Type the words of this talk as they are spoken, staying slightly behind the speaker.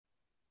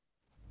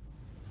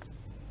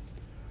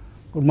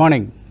Good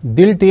morning.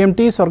 Dil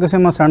TMT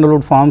Swargaseema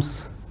sandalwood forms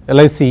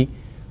LIC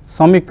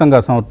సంయుక్తంగా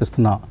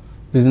సమర్పిస్తున్న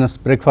business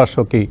breakfast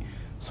షోకి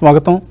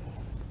స్వాగతం.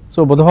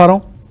 సో బుధవారం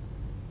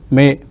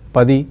మే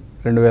 10,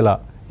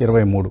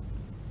 2023.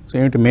 సో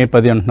ఏమిటి మే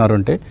 10 అంటున్నారు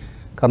అంటే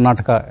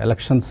కర్ణాటక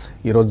ఎలక్షన్స్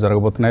ఈరోజు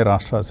జరగబోతున్నాయి,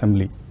 రాష్ట్ర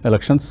అసెంబ్లీ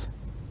ఎలక్షన్స్.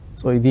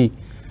 సో ఇది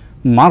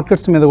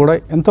మార్కెట్స్ మీద కూడా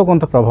ఎంతో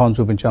కొంత ప్రభావం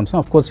చూపించే అంశం.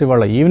 అఫ్కోర్స్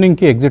ఇవాళ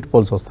ఈవినింగ్కి ఎగ్జిట్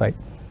పోల్స్ వస్తాయి,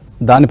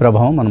 దాని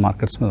ప్రభావం మన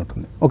మార్కెట్స్ మీద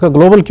ఉంటుంది. ఒక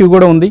గ్లోబల్ క్యూ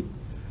కూడా ఉంది.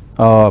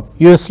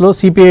 యుఎస్లో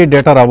సిపిఐ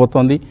డేటా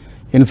రాబోతోంది.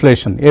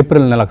 ఇన్ఫ్లేషన్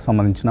ఏప్రిల్ నెలకు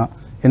సంబంధించిన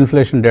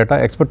inflation data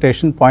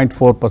expectation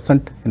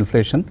 0.4%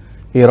 inflation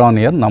year on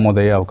year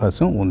నమోదయ్యే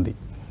అవకాశం ఉంది.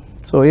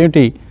 సో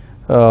ఏంటి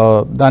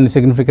దాని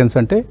సిగ్నిఫికెన్స్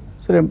అంటే,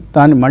 సరే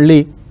దాన్ని మళ్ళీ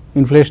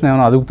ఇన్ఫ్లేషన్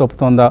ఏమైనా అదుపు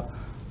తప్పుతోందా,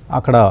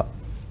 అక్కడ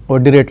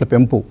వడ్డీ రేట్ల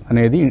పెంపు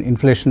అనేది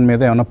ఇన్ఫ్లేషన్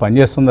మీద ఏమైనా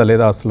పనిచేస్తుందా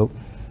లేదా, అసలు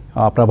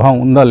ఆ ప్రభావం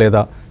ఉందా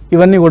లేదా,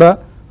 ఇవన్నీ కూడా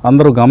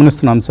అందరూ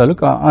గమనిస్తున్న అంశాలు.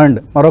 అండ్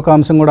మరొక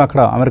అంశం కూడా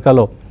అక్కడ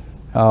అమెరికాలో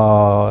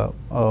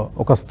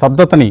ఒక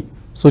స్తబ్దతని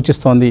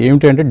సూచిస్తోంది.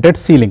 ఏమిటి అంటే డెట్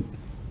సీలింగ్.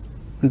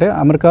 అంటే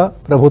అమెరికా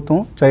ప్రభుత్వం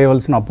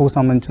చేయవలసిన అప్పుకు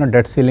సంబంధించిన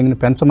డెట్ సీలింగ్ని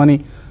పెంచమని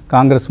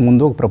కాంగ్రెస్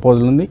ముందు ఒక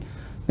ప్రపోజల్ ఉంది.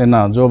 నిన్న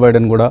జో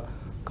బైడెన్ కూడా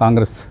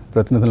కాంగ్రెస్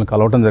ప్రతినిధులను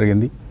కలవటం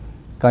జరిగింది.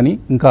 కానీ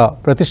ఇంకా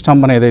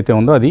ప్రతిష్టంభన ఏదైతే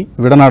ఉందో అది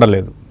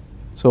విడనాడలేదు.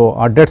 సో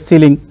ఆ debt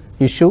ceiling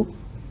issue,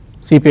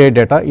 CPI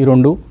data, ఈ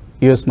రెండు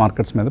యుఎస్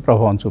మార్కెట్స్ మీద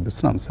ప్రభావం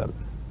చూపిస్తున్న అంశాలు.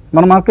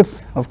 మన markets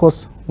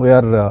of course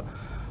we are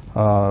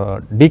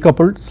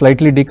decoupled,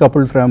 slightly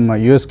decoupled from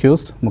US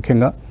cues.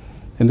 ముఖ్యంగా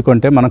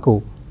ఎందుకంటే మనకు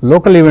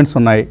లోకల్ ఈవెంట్స్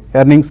ఉన్నాయి,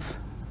 earnings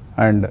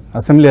and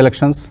assembly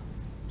elections.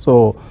 So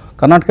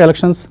Karnataka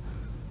elections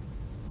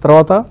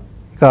తర్వాత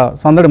ఇక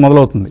సందడి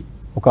మొదలవుతుంది.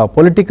 ఒక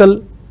పొలిటికల్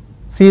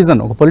సీజన్,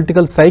 ఒక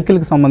పొలిటికల్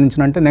సైకిల్కి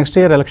సంబంధించిన, అంటే నెక్స్ట్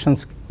ఇయర్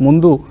ఎలక్షన్స్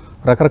ముందు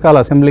రకరకాల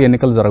అసెంబ్లీ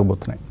ఎన్నికలు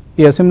జరగబోతున్నాయి.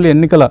 ఈ అసెంబ్లీ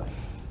ఎన్నికల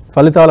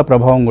ఫలితాల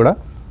ప్రభావం కూడా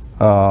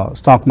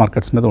స్టాక్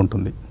మార్కెట్స్ మీద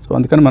ఉంటుంది. సో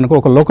అందుకని మనకు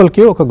ఒక లోకల్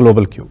క్యూ, ఒక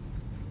గ్లోబల్ క్యూ.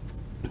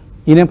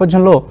 ఈ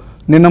నేపథ్యంలో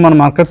నిన్న మన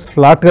మార్కెట్స్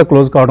ఫ్లాట్గా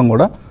క్లోజ్ కావడం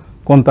కూడా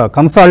కొంత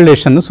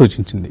కన్సాలిడేషన్ను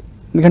సూచించింది.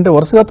 ఎందుకంటే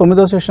వరుసగా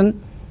 9వ సెషన్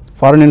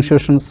ఫారిన్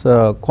ఇన్స్టిట్యూషన్స్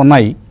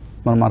కొన్నాయి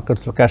మన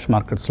మార్కెట్స్లో, క్యాష్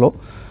మార్కెట్స్లో.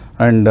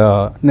 అండ్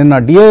నిన్న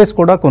డిఐఎస్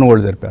కూడా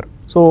కొనుగోలు జరిపారు.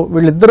 సో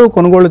వీళ్ళిద్దరూ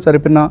కొనుగోలు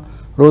జరిపిన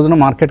రోజున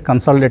మార్కెట్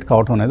కన్సాలిడేట్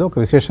కావడం అనేది ఒక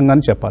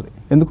విశేషంగానే చెప్పాలి.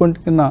 ఎందుకంటే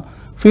నిన్న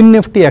ఫిన్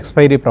నిఫ్టీ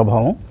ఎక్స్పైరీ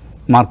ప్రభావం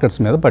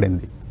మార్కెట్స్ మీద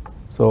పడింది.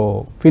 సో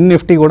ఫిన్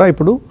నిఫ్టీ కూడా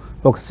ఇప్పుడు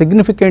ఒక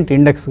సిగ్నిఫికెంట్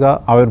ఇండెక్స్గా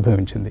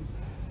ఆవిర్భవించింది.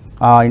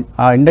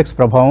 ఆ ఇండెక్స్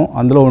ప్రభావం,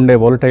 అందులో ఉండే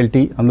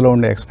వోలటైలిటీ, అందులో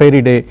ఉండే ఎక్స్పైరీ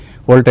డే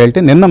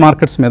వోలటైలిటీ నిన్న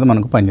మార్కెట్స్ మీద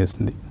మనకు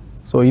పనిచేసింది.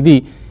 సో ఇది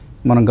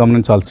మనం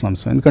గమనించాల్సిన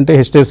అంశం. ఎందుకంటే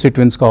హెచ్డిఎఫ్సి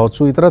ట్విన్స్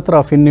కావచ్చు, ఇతరత్ర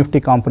ఫిన్ నిఫ్టీ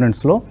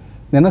కాంపోనెంట్స్లో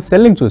నిన్న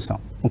సెల్లింగ్ చూసాం.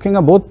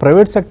 ముఖ్యంగా both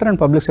private sector and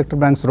public sector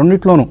banks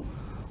రెండిట్లోనూ.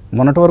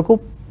 మొన్నటి వరకు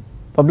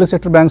పబ్లిక్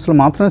సెక్టర్ బ్యాంక్స్లో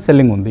మాత్రమే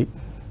సెల్లింగ్ ఉంది.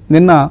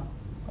 నిన్న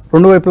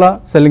రెండు వైపులా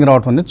సెల్లింగ్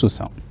రావటం అనేది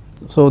చూసాం.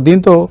 సో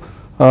దీంతో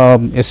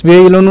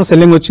ఎస్బీఐలోనూ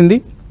సెల్లింగ్ వచ్చింది.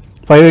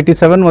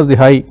 587 was the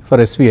high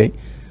for SBI,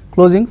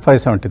 closing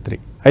 573.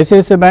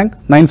 ICICI bank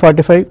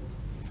 945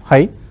 high,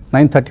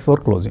 934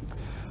 closing.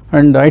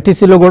 And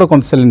ఐటీసీలో కూడా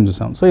కొంత సెల్లింగ్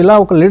చూసాం. సో ఇలా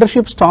ఒక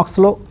లీడర్షిప్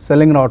స్టాక్స్లో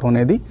సెల్లింగ్ రావడం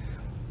అనేది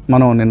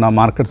మనం నిన్న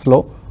మార్కెట్స్లో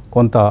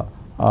కొంత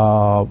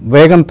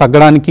వేగం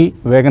తగ్గడానికి,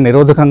 వేగ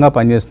నిరోధకంగా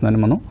పనిచేస్తుందని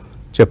మనం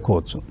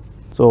చెప్పుకోవచ్చు.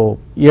 సో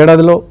ఈ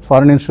ఏడాదిలో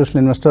ఫారిన్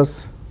ఇన్స్టిట్యూషనల్ ఇన్వెస్టర్స్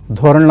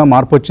ధోరణిలో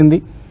మార్పు వచ్చింది.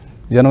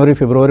 జనవరి,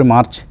 ఫిబ్రవరి,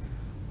 మార్చ్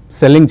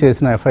సెల్లింగ్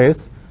చేసిన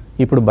ఎఫ్ఐఎస్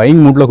ఇప్పుడు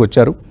బయింగ్ మూడ్లోకి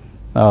వచ్చారు.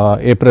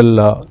 ఏప్రిల్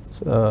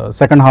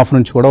సెకండ్ హాఫ్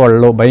నుంచి కూడా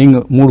వాళ్ళలో బయింగ్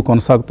మూడ్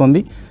కొనసాగుతోంది.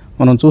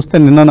 మనం చూస్తే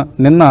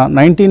నిన్న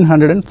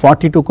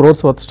 1942 crores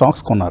వర్త్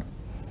స్టాక్స్ కొన్నారు.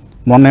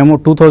 మొన్నేమో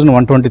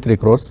 2123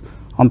 crores,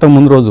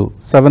 అంతకుముందు రోజు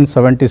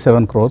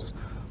 777 crores,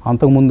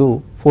 అంతకుముందు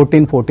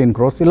 14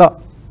 crores. ఇలా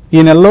ఈ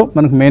నెలలో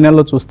మనకు మే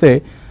నెలలో చూస్తే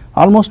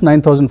ఆల్మోస్ట్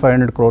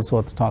 9500 crores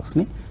వర్త్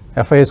స్టాక్స్ని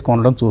ఎఫ్ఐఎస్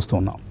కొనడం చూస్తూ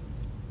ఉన్నాం.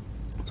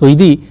 సో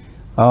ఇది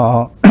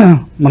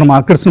మన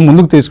మార్కెట్స్ని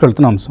ముందుకు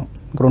తీసుకెళ్తున్న అంశం.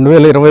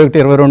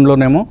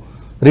 2021-22లోనేమో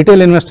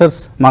రీటైల్ ఇన్వెస్టర్స్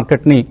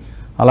మార్కెట్ని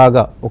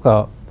అలాగా ఒక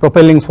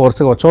ప్రొపెల్లింగ్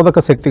ఫోర్స్గా, చోదక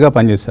శక్తిగా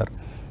పనిచేశారు.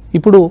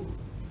 ఇప్పుడు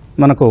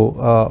మనకు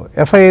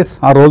ఎఫ్ఐఎస్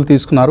ఆ రోల్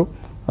తీసుకున్నారు.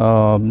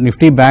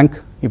 నిఫ్టీ బ్యాంక్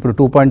ఇప్పుడు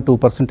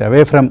 2.2%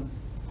 away from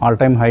all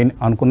time high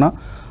అనుకున్నా.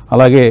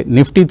 అలాగే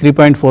నిఫ్టీ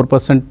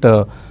 3.4%,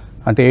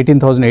 అంటే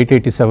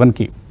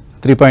 18,887కి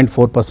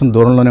 3.4%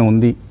 దూరంలోనే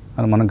ఉంది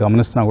అని మనం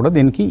గమనిస్తున్నా కూడా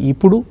దీనికి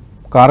ఇప్పుడు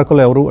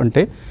కారకులు ఎవరు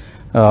అంటే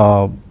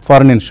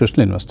ఫారిన్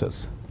ఇన్స్టిట్యూషనల్ ఇన్వెస్టర్స్.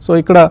 సో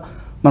ఇక్కడ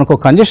మనకు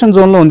కంజెషన్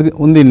జోన్లో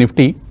ఉంది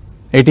నిఫ్టీ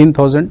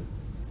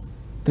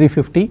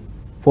 18,350,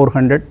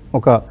 400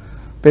 ఒక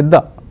పెద్ద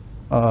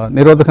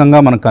నిరోధకంగా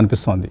మనకు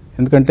కనిపిస్తోంది.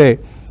 ఎందుకంటే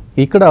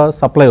ఇక్కడ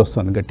సప్లై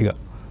వస్తుంది గట్టిగా.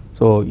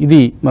 సో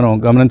ఇది మనం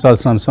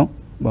గమనించాల్సిన అంశం.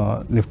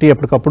 నిఫ్టీ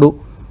ఎప్పటికప్పుడు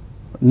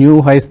న్యూ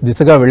హైస్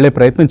దిశగా వెళ్ళే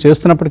ప్రయత్నం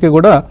చేస్తున్నప్పటికీ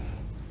కూడా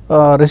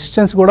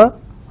రెసిస్టెన్స్ కూడా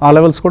ఆ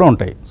లెవెల్స్ కూడా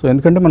ఉంటాయి. సో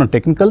ఎందుకంటే మనం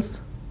టెక్నికల్స్,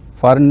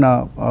 ఫారిన్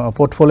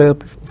పోర్ట్ఫోలియో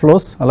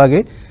ఫ్లోస్,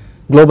 అలాగే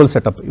గ్లోబల్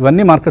సెటప్,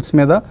 ఇవన్నీ మార్కెట్స్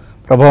మీద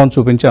ప్రభావం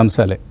చూపించే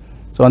అంశాలే.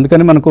 సో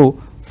అందుకని మనకు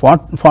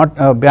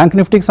బ్యాంక్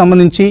నిఫ్టీకి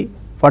సంబంధించి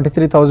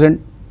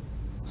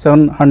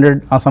 43,700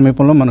 ఆ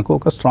సమీపంలో మనకు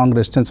ఒక స్ట్రాంగ్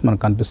రెసిస్టెన్స్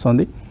మనకు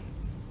కనిపిస్తుంది.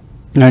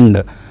 అండ్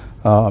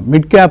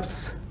మిడ్ క్యాప్స్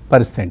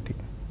పరిస్థితి ఏంటి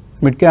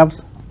మిడ్ క్యాప్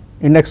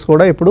ఇండెక్స్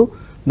కూడా ఇప్పుడు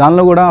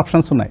దానిలో కూడా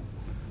ఆప్షన్స్ ఉన్నాయి.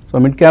 So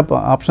mid cap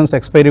options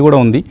expiry కూడా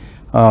ఉంది.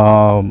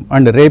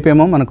 అండ్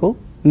రేపేమో మనకు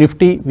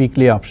Nifty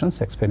weekly options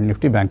expiry,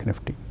 Nifty bank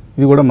Nifty,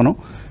 ఇది కూడా మనం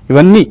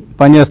ఇవన్నీ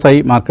పనిచేస్తాయి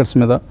మార్కెట్స్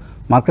మీద.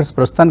 మార్కెట్స్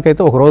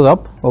ప్రస్తుతానికైతే ఒక రోజు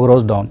అప్, ఒక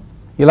రోజు డౌన్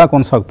ఇలా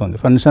కొనసాగుతుంది.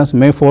 For instance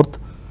May 4th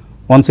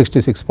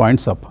 166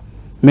 points up,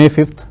 May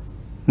 5th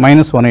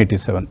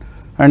 -187,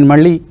 and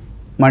మళ్ళీ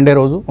మండే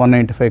రోజు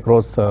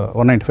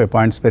 195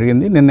 పాయింట్స్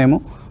పెరిగింది. నిన్నేమో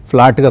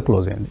ఫ్లాట్గా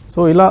క్లోజ్ అయింది. సో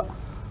ఇలా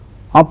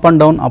అప్ అండ్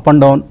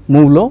డౌన్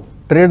మూవ్లో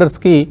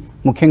ట్రేడర్స్కి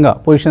ముఖ్యంగా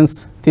పొజిషన్స్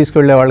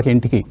తీసుకెళ్లే వాళ్ళకి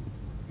ఇంటికి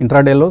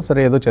ఇంట్రాడేలో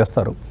సరే ఏదో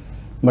చేస్తారు,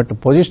 but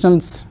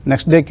positions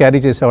next day carry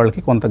చేసే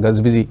వాళ్ళకి కొంత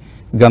గజిబిజీ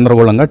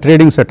గందరగోళంగా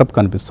ట్రేడింగ్ సెటప్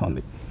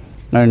కనిపిస్తోంది.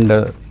 అండ్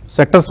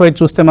సెక్టర్స్ వైజ్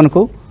చూస్తే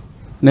మనకు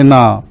నిన్న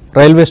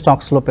రైల్వే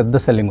స్టాక్స్లో పెద్ద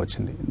సెల్లింగ్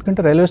వచ్చింది.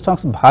 ఎందుకంటే రైల్వే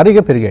స్టాక్స్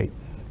భారీగా పెరిగాయి.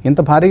 ఇంత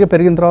భారీగా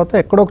పెరిగిన తర్వాత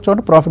ఎక్కడో ఒక చోట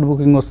ప్రాఫిట్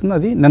బుకింగ్ వస్తుంది,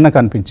 అది నిన్న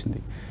కనిపించింది.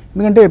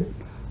 ఎందుకంటే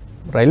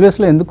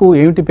రైల్వేస్లో ఎందుకు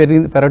ఏమిటి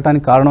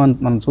పెరగడానికి కారణం అని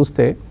మనం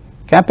చూస్తే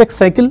క్యాపెక్స్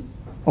సైకిల్,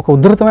 ఒక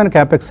ఉధృతమైన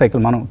క్యాపెక్స్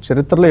సైకిల్ మనం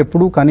చరిత్రలో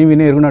ఎప్పుడూ కని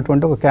విని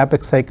ఎరిగినటువంటి ఒక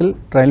క్యాపెక్స్ సైకిల్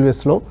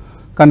రైల్వేస్లో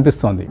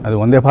కనిపిస్తోంది. అది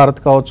వందే భారత్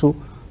కావచ్చు,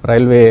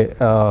 రైల్వే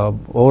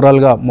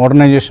ఓవరాల్గా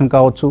మోడర్నైజేషన్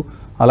కావచ్చు,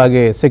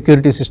 అలాగే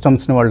సెక్యూరిటీ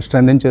సిస్టమ్స్ని వాళ్ళు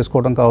స్ట్రెంథెన్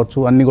చేసుకోవడం కావచ్చు,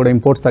 అన్నీ కూడా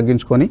ఇంపోర్ట్స్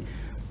తగ్గించుకొని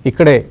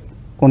ఇక్కడే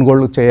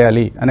కొనుగోళ్లు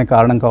చేయాలి అనే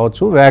కారణం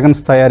కావచ్చు,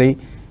 వ్యాగన్స్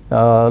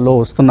తయారీలో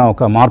వస్తున్న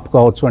ఒక మార్పు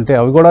కావచ్చు. అంటే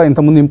అవి కూడా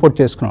ఇంతకుముందు ఇంపోర్ట్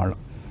చేసుకునేవాళ్ళం,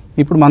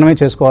 ఇప్పుడు మనమే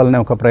చేసుకోవాలనే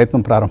ఒక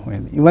ప్రయత్నం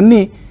ప్రారంభమైంది.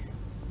 ఇవన్నీ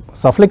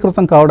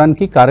సఫలీకృతం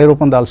కావడానికి,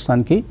 కార్యరూపం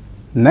దాల్చడానికి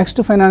నెక్స్ట్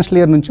ఫైనాన్షియల్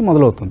ఇయర్ నుంచి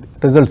మొదలవుతుంది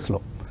రిజల్ట్స్లో.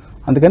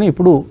 అందుకని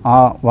ఇప్పుడు ఆ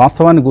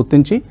వాస్తవాన్ని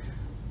గుర్తించి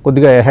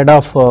కొద్దిగా హెడ్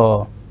ఆఫ్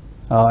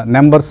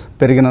నెంబర్స్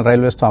పెరిగిన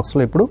రైల్వే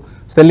స్టాక్స్లో ఇప్పుడు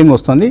సెల్లింగ్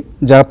వస్తుంది,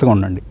 జాగ్రత్తగా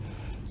ఉండండి.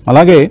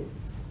 అలాగే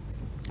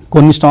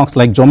కొన్ని స్టాక్స్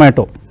లైక్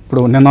జొమాటో,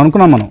 ఇప్పుడు నేను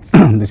అనుకున్నాం మనం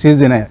this is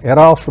in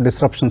era of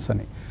disruptions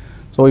అని.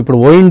 సో ఇప్పుడు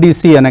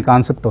ONDC అనే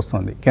కాన్సెప్ట్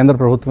వస్తుంది, కేంద్ర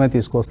ప్రభుత్వమే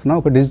తీసుకొస్తున్న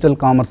ఒక డిజిటల్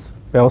కామర్స్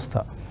వ్యవస్థ.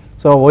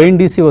 సో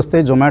ONDC వస్తే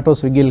జొమాటో,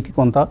 స్విగ్గీలకి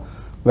కొంత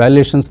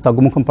వాల్యుయేషన్స్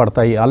తగ్గుముఖం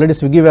పడతాయి. ఆల్రెడీ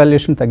స్విగ్గీ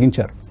వాల్యుయేషన్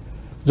తగ్గించారు,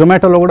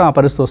 జొమాటోలో కూడా ఆ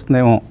పరిస్థితి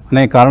వస్తుందేమో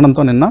అనే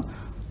కారణంతో నిన్న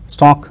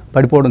స్టాక్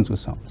పడిపోవడం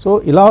చూసాం. సో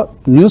ఇలా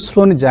న్యూస్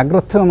ఫ్లోని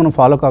జాగ్రత్తగా మనం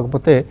ఫాలో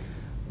కాకపోతే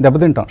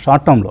దెబ్బతింటాం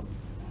షార్ట్ టర్మ్లో.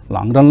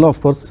 లాంగ్ రన్లో of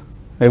course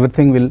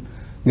everything will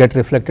get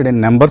reflected in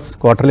numbers,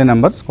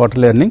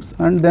 quarterly earnings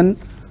and then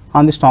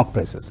on the stock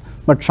prices.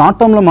 But short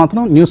టర్మ్లో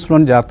మాత్రం న్యూస్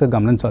ఫ్లోని జాగ్రత్తగా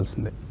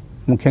గమనించాల్సిందే,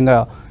 ముఖ్యంగా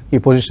ఈ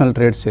పొజిషనల్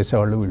ట్రేడ్స్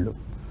చేసేవాళ్ళు వీళ్ళు.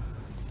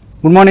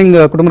 గుడ్ మార్నింగ్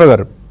కుటుంబరావు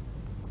గారు.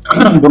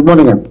 గుడ్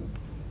మార్నింగ్ అండి.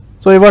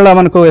 సో ఇవాళ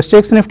మనకు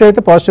STX నిఫ్టీ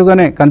అయితే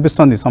పాజిటివ్గానే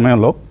కనిపిస్తుంది ఈ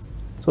సమయంలో.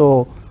 సో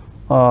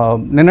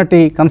నిన్నటి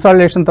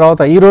కన్సాలిడేషన్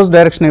తర్వాత ఈ రోజు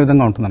డైరెక్షన్ ఏ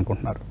విధంగా ఉంటుంది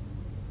అనుకుంటున్నారు?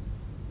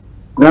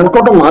 నేను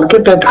అనుకుంటా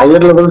market at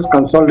higher levels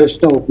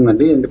consolidation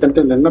అవుతుందండి. ఎందుకంటే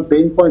నిన్న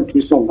పెయిన్ పాయింట్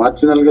చూసాం,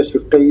 మార్జినల్ గా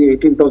షిఫ్ట్ అయ్యి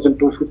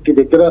 18,250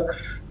 దగ్గర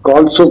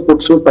కాల్స్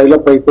పుట్స్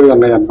పైలప్ అయిపోయి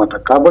ఉన్నాయి అనమాట.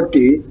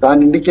 కాబట్టి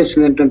దాని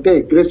ఇండికేషన్ ఏంటంటే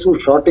అగ్రెసివ్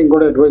షార్టింగ్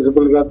కూడా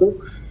అడ్వైజబుల్ కాదు,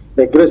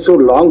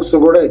 అగ్రెసివ్ లాంగ్స్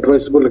కూడా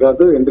అడ్వైజబుల్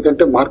కాదు.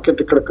 ఎందుకంటే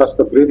మార్కెట్ ఇక్కడ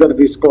కాస్త బ్రీదర్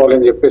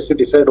తీసుకోవాలని చెప్పేసి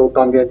డిసైడ్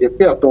అవుతుంది అని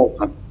చెప్పి అర్థం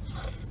అవుతుంది.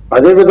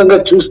 అదే విధంగా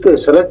చూస్తే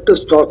సెలెక్ట్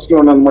స్టాక్స్ లో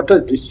అనమాట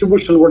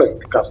డిస్ట్రిబ్యూషన్ కూడా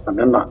ఇది కాస్త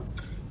నిన్న,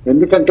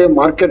 ఎందుకంటే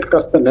మార్కెట్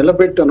కాస్త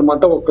నిలబెట్టి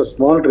అనమాట ఒక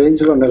స్మాల్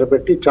రేంజ్ లో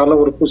నిలబెట్టి చాలా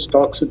వరకు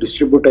స్టాక్స్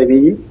డిస్ట్రిబ్యూట్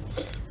అయినాయి.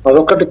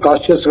 అదొకటి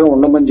కాషియస్ గా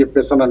ఉండమని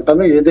చెప్పేసి అని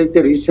అంటాను. ఏదైతే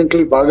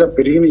రీసెంట్లీ బాగా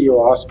పెరిగినాయో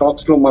ఆ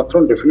స్టాక్స్ లో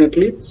మాత్రం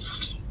డెఫినెట్లీ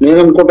నేను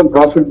అనుకోవడం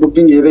ప్రాఫిట్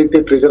బుకింగ్ ఏదైతే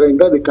ట్రిజర్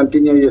అయిందో అది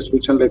కంటిన్యూ అయ్యే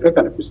సూచనలు అయితే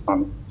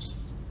కనిపిస్తాను.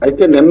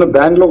 అయితే నిన్న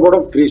బ్యాన్ లో కూడా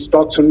 3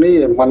 స్టాక్స్ ఉన్నాయి,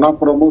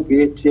 మన్నాపురము,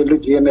 BHEL,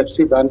 GNFC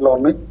బ్యాన్ లో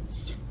ఉన్నాయి.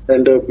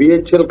 అండ్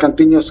BHEL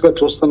కంటిన్యూస్ గా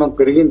చూస్తున్నాం,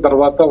 పెరిగిన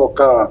తర్వాత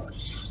ఒక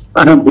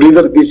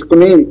బ్రీదర్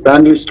తీసుకుని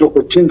బ్యాన్ లిస్ట్ లోకి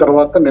వచ్చిన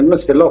తర్వాత నిన్న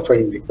సెల్ ఆఫ్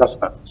అయింది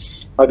కాస్త,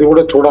 అది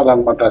కూడా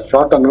చూడాలన్నమాట.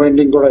 షార్ట్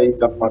అన్వైండింగ్ కూడా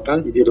అయింది అనమాట,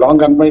 ఇది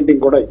లాంగ్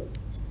అన్వైండింగ్ కూడా అయింది,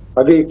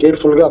 అది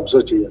కేర్ఫుల్ గా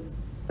అబ్జర్వ్ చేయాలి.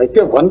 అయితే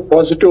వన్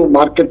పాజిటివ్,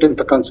 మార్కెట్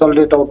ఇంత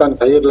కన్సాలిడేట్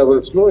అవడానికి హైయర్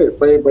లెవెల్స్ లో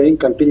FII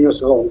బయింగ్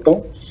కంటిన్యూస్ గా ఉంటాం.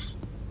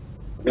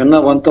 నిన్న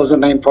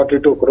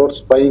 1,942 crores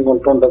బయింగ్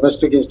ఉంటాం,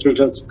 డొమెస్టిక్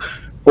ఇన్స్టిట్యూషన్స్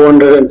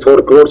 404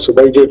 crores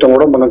బై చేయటం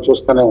కూడా మనం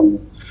చూస్తూనే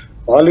ఉన్నాం.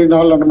 ఆల్ ఇన్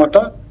ఆల్ అనమాట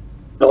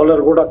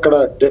డాలర్ కూడా అక్కడ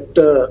డెట్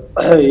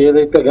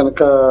ఏదైతే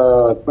గనక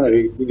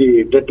ఇది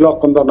డెడ్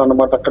లాక్ ఉందో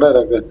అన్నమాట, అక్కడ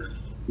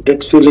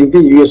డెట్ సీలింగ్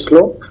US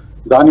లో,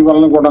 దాని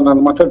వలన కూడా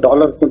అనమాట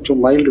డాలర్ కొంచెం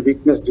మైల్డ్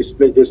వీక్నెస్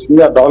డిస్ప్లే చేసింది.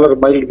 ఆ డాలర్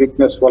మైల్డ్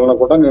వీక్నెస్ వలన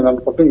కూడా నేను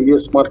అనుకుంటే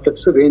US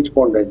మార్కెట్స్ రేంజ్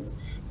బౌండ్ అయింది.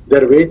 They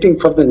are waiting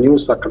for the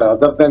news అక్కడ,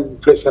 other than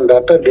inflation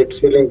data, debt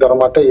ceiling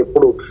అనమాట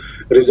ఎప్పుడు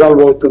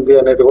రిజాల్వ్ అవుతుంది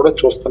అనేది కూడా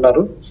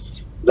చూస్తున్నారు.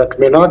 That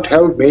may not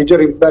have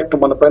major impact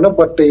మన పైన,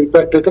 బట్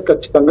ఇంపాక్ట్ అయితే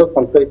ఖచ్చితంగా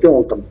కొంత అయితే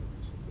ఉంటుంది,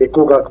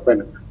 ఎక్కువ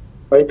కాకపోయినా.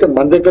 అయితే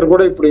మన దగ్గర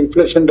కూడా ఇప్పుడు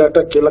ఇన్ఫ్లేషన్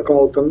డేటా కీలకం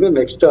అవుతుంది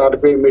నెక్స్ట్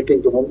RBI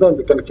మీటింగ్ కి ముందు,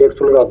 అందుకని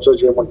కేర్ఫుల్ గా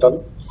అబ్జర్వ్ చేయమంటాను.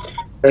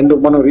 అండ్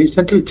మనం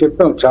రీసెంట్లీ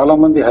చెప్పాం, చాలా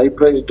మంది హై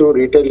ప్రైస్డ్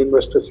రీటైల్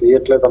ఇన్వెస్టర్స్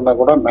వేయట్లేదన్నా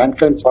కూడా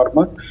mankind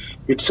pharma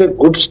it's a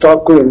good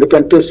stock,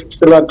 ఎందుకంటే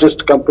 6th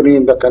largest company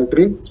in the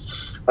country.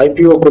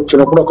 IPOకి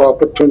వచ్చినప్పుడు ఒక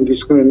ఆపర్చునిటీ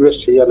తీసుకుని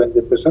ఇన్వెస్ట్ చేయాలని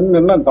చెప్పేసి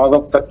నిన్న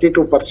దాదాపు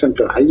 32%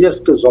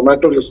 హైయెస్ట్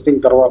జొమాటో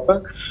లిస్టింగ్ తర్వాత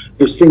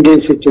లిస్టింగ్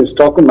గెయిన్స్ ఇచ్చిన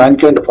స్టాక్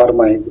మ్యాన్కైండ్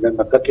ఫార్మా అయింది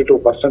నిన్న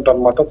 32%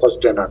 అనమాట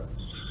ఫస్ట్ డే నాడు.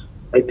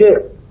 అయితే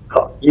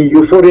ఈ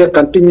యూఫోరియా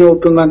కంటిన్యూ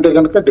అవుతుందంటే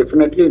కనుక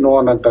డెఫినెట్లీ నో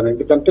అని అంటాను.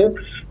 ఎందుకంటే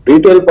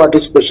రీటైల్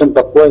పార్టిసిపేషన్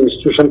తక్కువ,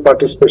 ఇన్స్టిట్యూషన్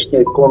పార్టిసిపేషన్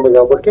ఎక్కువ ఉంది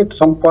కాబట్టి at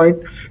some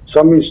point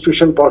some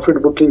institution profit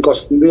booking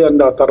వస్తుంది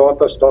అండ్ ఆ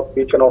తర్వాత స్టాక్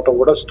వీకెన్ అవటం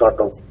కూడా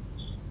స్టార్ట్ అవుతుంది.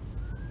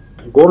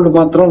 గోల్డ్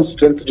మాత్రం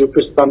స్ట్రెంత్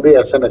చూపిస్తుంది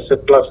యాజ్ అన్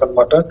అసెట్ క్లాస్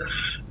అనమాట.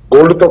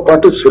 గోల్డ్ తో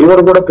పాటు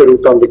సిల్వర్ కూడా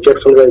పెరుగుతుంది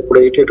కేర్ఫుల్ గా. ఇప్పుడు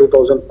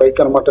 82,000 పైకి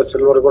అనమాట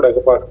సిల్వర్ కూడా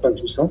ఎగబాకటం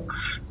చూసాం.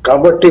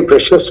 కాబట్టి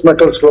ప్రెషియస్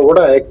మెటల్స్ లో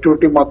కూడా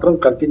యాక్టివిటీ మాత్రం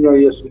కంటిన్యూ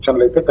అయ్యే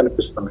సూచనలు అయితే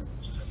కనిపిస్తున్నాయి.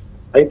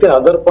 అయితే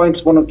అదర్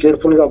పాయింట్స్ మనం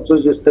కేర్ఫుల్ గా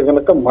అబ్జర్వ్ చేస్తే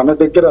కనుక మన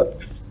దగ్గర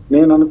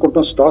నేను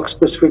అనుకుంటున్న స్టాక్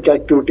స్పెసిఫిక్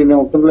యాక్టివిటీనే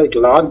ఉంటుంది. లైక్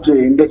లార్జ్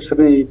ఇండెక్స్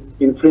ని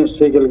ఇన్ఫ్లుయెన్స్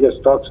చేయగలిగే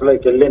స్టాక్స్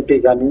లైక్ ఎల్ఎన్టీ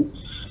కానీ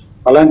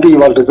అలాంటి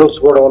వాళ్ళ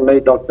రిజల్ట్స్ కూడా ఉన్నాయి.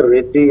 Doctor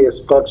Reddy,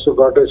 Escorts,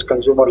 Godrej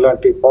consumer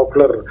లాంటి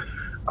పాపులర్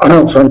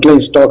ఫ్రంట్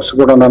లైన్ స్టాక్స్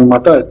కూడా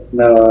అనమాట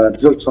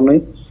రిజల్ట్స్ ఉన్నాయి.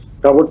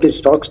 కాబట్టి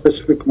స్టాక్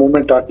స్పెసిఫిక్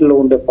మూవ్మెంట్ వాటిలో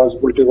ఉండే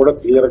పాసిబిలిటీ కూడా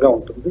క్లియర్ గా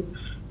ఉంటుంది.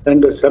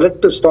 అండ్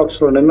సెలెక్ట్ స్టాక్స్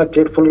లో నిన్న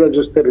కేర్ఫుల్ గా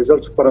చూస్తే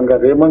రిజల్ట్స్ పరంగా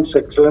రేమండ్స్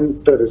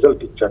ఎక్సలెంట్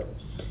రిజల్ట్ ఇచ్చారు.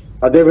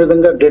 అదే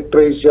విధంగా డెట్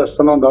రైజ్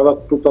చేస్తున్నాం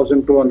దాదాపు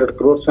 2,200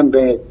 crores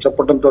అని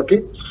చెప్పడంతో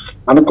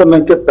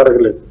అనుకున్నంతే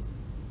పెరగలేదు.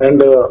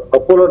 And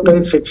Apollo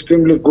tyres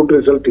extremely good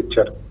result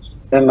ఇచ్చారు.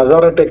 అండ్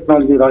నజారా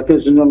టెక్నాలజీ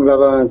రాకేష్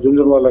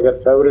జుంజున్వాలా గారి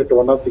favourite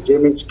one of the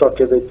gaming stock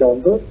ఏదైతే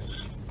ఉందో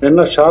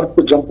నిన్న షార్ప్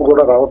జంప్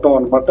కూడా రావటం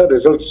అనమాట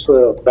రిజల్ట్స్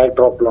బ్యాక్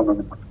డ్రాప్ లో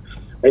అనమాట.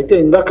 అయితే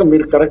ఇందాక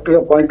మీరు కరెక్ట్ గా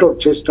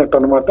పాయింట్అవుట్ చేసినట్టు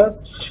అనమాట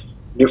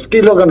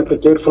నిఫ్టీలో కనుక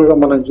కేర్ఫుల్ గా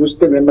మనం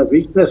చూస్తే నిన్న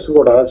వీక్నెస్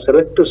కూడా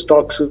సెలెక్ట్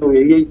స్టాక్స్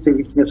ఏవైతే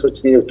వీక్నెస్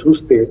వచ్చినాయో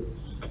చూస్తే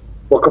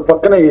ఒక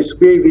పక్కన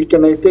ఎస్బీఐ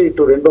వీకెన్ అయితే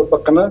ఇటు రెండో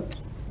పక్కన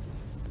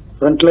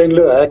ఫ్రంట్ లైన్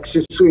లో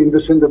యాక్సిస్,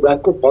 హిందూసింధ్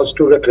బ్యాంక్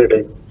పాజిటివ్ గా ట్రేడ్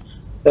అయింది.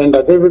 అండ్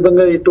అదే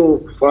విధంగా ఇటు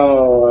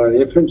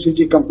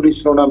ఎఫ్ఎంసీజీ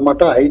కంపెనీస్ లో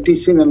అనమాట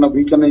ఐటీసీ నిన్న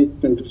వీకెన్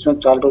అయితే చూసాం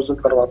చాలా రోజుల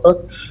తర్వాత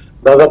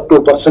దాదాపు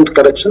 2%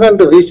 correction.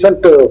 And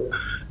recent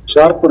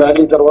sharp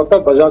rally తర్వాత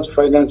బజాజ్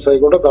ఫైనాన్స్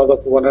అయి కూడా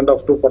దాదాపు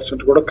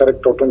 1.5-2% కూడా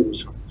కరెక్ట్ అవటం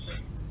చూసాం.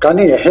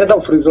 కానీ అహెడ్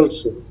ఆఫ్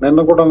రిజల్ట్స్ నిన్న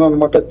కూడా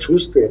అనమాట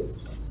చూస్తే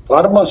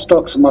ఫార్మా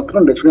స్టాక్స్ మాత్రం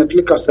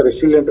డెఫినెట్లీ కాస్త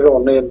రెసిలియంట్ గా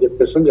ఉన్నాయని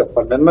చెప్పేసి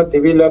చెప్పాలి. నిన్న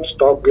దివి ల్యాబ్స్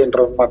టాప్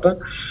గెయినర్ అనమాట.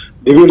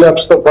 దివి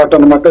ల్యాబ్స్ తో పాటు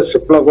అనమాట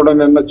సిప్లా కూడా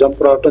నిన్న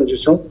జంప్ రావటం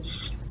చూసాం.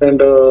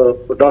 అండ్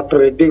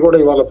డాక్టర్ రెడ్డి కూడా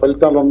ఇవాళ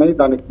ఫలితాలు ఉన్నాయి.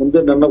 దానికి ముందే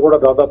నిన్న కూడా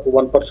దాదాపు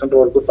 1%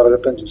 వరకు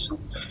పెరగటం చూసాం.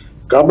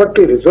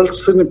 కాబట్టి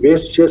రిజల్ట్స్ ని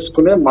బేస్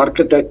చేసుకునే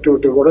మార్కెట్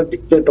యాక్టివిటీ కూడా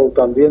డిక్టేట్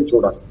అవుతుంది అని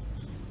చూడాలి.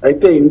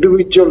 అయితే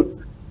ఇండివిజువల్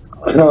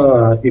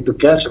ఇటు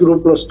క్యాష్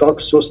గ్రూప్ లో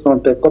స్టాక్స్ చూస్తూ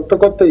ఉంటే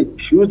కొత్త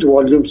హ్యూజ్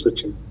వాల్యూమ్స్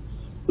వచ్చింది.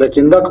 లైక్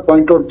ఇందాక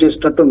పాయింట్అవుట్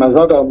చేసినట్టు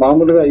నజారా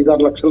మామూలుగా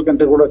 5-6 లక్షల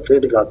కంటే కూడా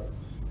ట్రేడ్ కాదు,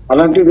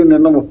 అలాంటిది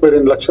నిన్న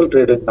 32 లక్షలు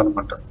ట్రేడ్ అయింది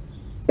అనమాట.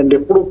 అండ్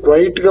ఎప్పుడు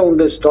క్వైట్ గా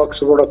ఉండే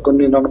స్టాక్స్ కూడా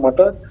కొన్ని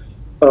అనమాట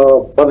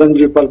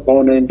పతంజలి పల్ప్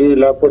అవనండి,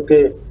 లేకపోతే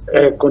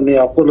కొన్ని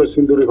Apollo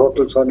Sindhuri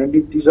hotels అవనండి,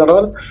 these are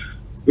all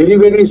very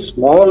very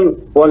small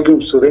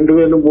volumes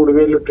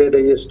 2,000-3,000 trade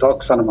అయ్యే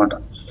స్టాక్స్ అనమాట.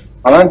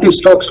 అలాంటి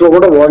స్టాక్స్ లో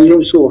కూడా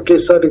వాల్యూమ్స్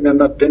ఒకేసారి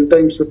నిన్న 10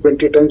 times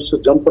 20 times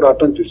జంప్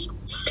రావటం చూసాం.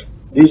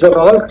 These are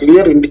all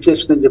clear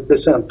indication అని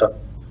చెప్పేసి అంటారు.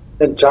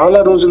 అండ్ చాలా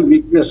రోజులు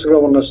వీక్నెస్ గా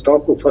ఉన్న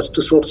స్టాక్ ఫస్ట్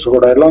సోర్స్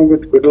కూడా along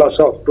with Birla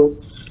soft,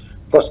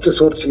 first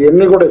source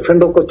ఇవన్నీ కూడా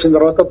ఎఫ్ఎండోకి వచ్చిన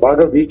తర్వాత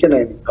బాగా వీకెన్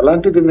అయింది.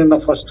 అలాంటిది నిన్న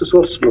ఫస్ట్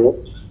సోర్స్ లో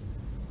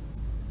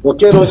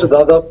ఒకే రోజు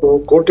దాదాపు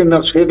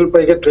 1.5 షేర్ల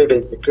పైగా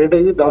ట్రేడ్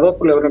అయ్యి దాదాపు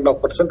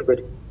 11.5%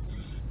 పెరిగింది.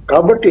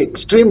 కాబట్టి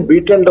extreme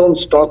beat and down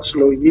stocks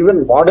లో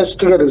ఈవెన్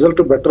మోడెస్ట్ గా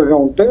రిజల్ట్ బెటర్ గా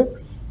ఉంటే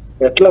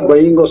ఎట్లా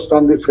బయింగ్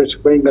వస్తుంది, ఫ్రెష్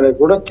బయింగ్ అనేది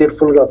కూడా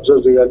కేర్ఫుల్ గా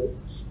అబ్జర్వ్ చేయాలి.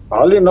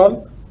 All in all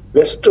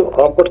best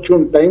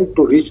ఆపర్చున్ time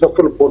to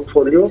reshuffle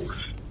portfolio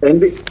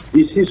and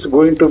this is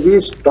going to be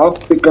stock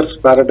pickers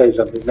Paradise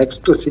అండి.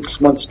 నెక్స్ట్ 6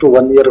 months to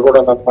 1 year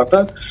కూడా అనమాట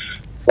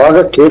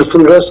బాగా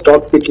కేర్ఫుల్ గా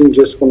stock picking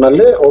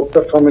చేసుకున్నాలే out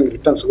performing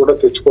returns కూడా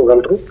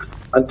తెచ్చుకోగలరు.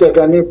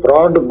 అంతేగాని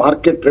బ్రాడ్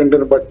మార్కెట్ ట్రెండ్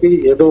ని బట్టి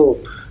ఏదో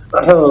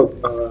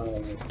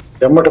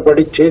ఎమ్మట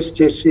పడి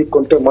చేసి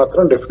కొంటే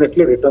మాత్రం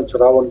డెఫినెట్లీ రిటర్న్స్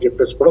రావని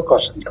చెప్పేసి కూడా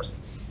కాషన్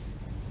చేస్తాం.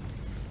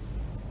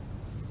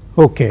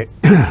 ఓకే,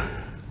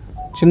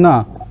 చిన్న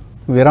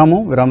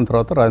విరామం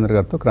తర్వాత రాజేంద్ర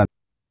గారితో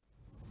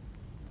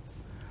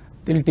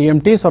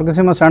TMT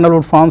Swargaseema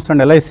sandalwood forms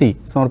and LIC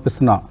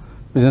సమర్పిస్తున్న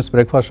బిజినెస్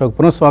బ్రేక్ఫాస్ట్ షోకి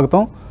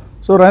పునఃస్వాగతం.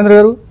 సో రాజేంద్ర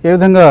గారు, ఏ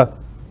విధంగా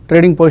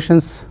ట్రేడింగ్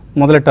పొజిషన్స్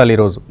మొదలెట్టాలి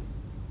ఈరోజు?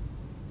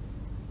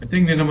 ఐ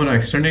థింక్ నిన్న మనం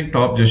ఎక్స్టెండింగ్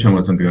టాప్ చేసాం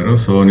వసంత్ గారు.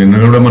 సో నిన్న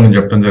కూడా మనం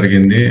చెప్పడం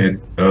జరిగింది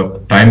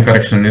టైం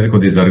కరెక్షన్ అనేది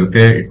కొద్దిగా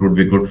జరిగితే it would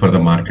be good for the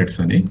markets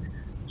అని.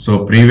 సో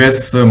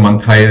ప్రీవియస్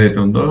మంత్ హై ఏదైతే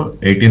ఉందో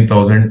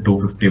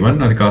 18,251,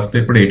 అది కాస్త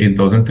ఇప్పుడు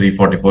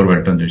 18,344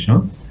 వెళ్ళటం చూసాం.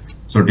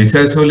 సో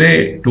డిసైసివ్లీ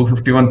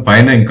 251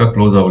 పైన ఇంకా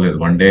క్లోజ్ అవ్వలేదు,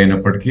 1 day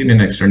అయినప్పటికీ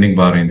నేను ఎక్స్టెండింగ్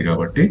బార్ అయింది.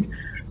 కాబట్టి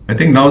ఐ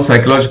థింక్ నౌ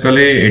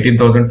సైకలాజికలీ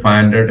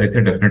 18,500 అయితే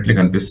డెఫినెట్లీ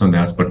కనిపిస్తుంది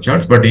as per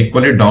charts, but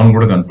equally down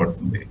కూడా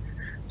కనపడుతుంది.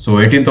 సో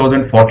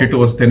 18,042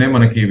 వస్తేనే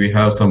మనకి we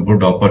have some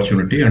good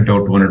opportunity, అంటే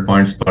 200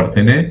 points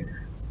పడితేనే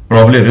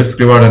ప్రాబ్లీ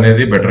రిస్క్ రివార్డ్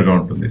అనేది బెటర్ గా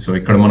ఉంటుంది. సో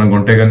ఇక్కడ మనం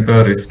కొంటే కనుక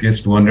risk is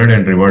 200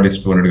 and reward is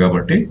 200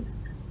 కాబట్టి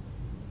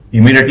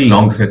ఇమీడియట్లీ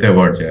లాంగ్స్ అయితే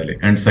అవాయిడ్ చేయాలి.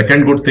 అండ్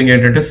సెకండ్ గుడ్ థింగ్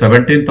ఏంటంటే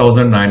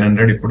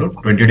 17,900 ఇప్పుడు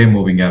 20-day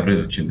మూవింగ్ యావరేజ్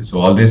వచ్చింది. సో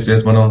ఆల్ దీస్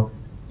డేస్ మనం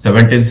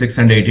 17,600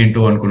 and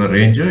 18,200 అనుకున్న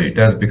range it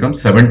has become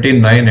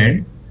 17,900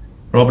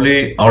 and probably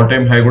all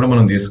time high కూడా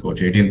మనం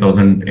తీసుకోవచ్చు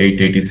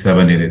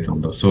 18,887 ఏదైతే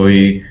ఉందో. సో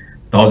ఈ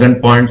 1000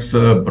 పాయింట్స్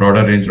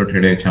బ్రాడర్ రేంజ్ లో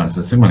ట్రేడ్ అయ్యే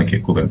ఛాన్సెస్ మనకి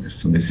ఎక్కువ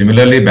కనిపిస్తుంది.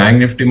 సిమిలర్లీ బ్యాంక్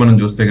నిఫ్టీ మనం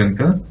చూస్తే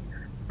కనుక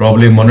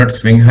ప్రాబ్లీ మొన్నటి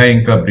స్వింగ్ హై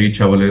ఇంకా బ్రీచ్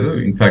అవ్వలేదు.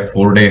 ఇన్ఫాక్ట్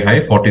 4-day హై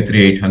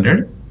 43,800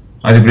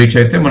 అది బ్రీచ్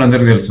అయితే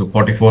మనందరికి తెలుసు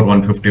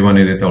 44,151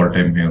 ఏదైతే ఆల్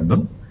టైమ్ హై ఉందో.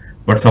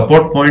 But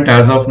support point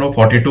as of no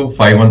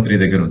 42,513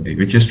 దగ్గర ఉంది,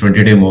 which is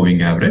 20-day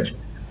moving average.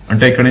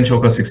 అంటే ఇక్కడ నుంచి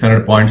ఒక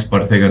 600 పాయింట్స్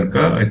పడితే కనుక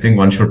I think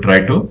one should try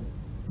to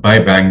buy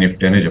bank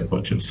Nifty అనే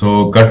చెప్పొచ్చు. సో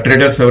గట్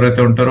ట్రేడర్స్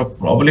ఎవరైతే ఉంటారో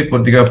ప్రాబ్లీ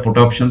కొద్దిగా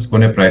పుట్ ఆప్షన్స్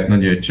కొనే ప్రయత్నం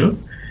చేయొచ్చు.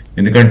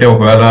 ఎందుకంటే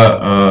ఒకవేళ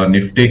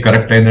నిఫ్టీ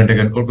కరెక్ట్ అయిందంటే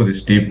కనుక కొద్దిగా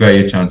స్టీప్ గా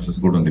అయ్యే ఛాన్సెస్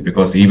కూడా ఉంది,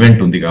 బికాస్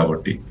ఈవెంట్ ఉంది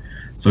కాబట్టి.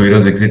 సో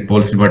ఈరోజు ఎగ్జిట్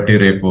పోల్స్ ని బట్టి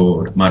రేపు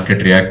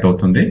మార్కెట్ రియాక్ట్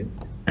అవుతుంది.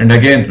 అండ్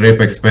అగైన్ రేపు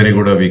ఎక్స్పైరీ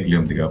కూడా వీక్లీ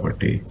ఉంది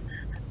కాబట్టి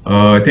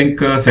ఐ థింక్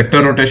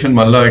సెక్టర్ రొటేషన్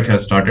మళ్ళా ఇట్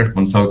హ్యాస్ స్టార్టెడ్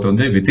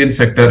కొనసాగుతుంది. With in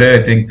సెక్టరే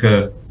I think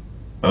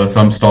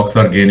some stocks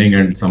are gaining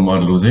and some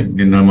are losing.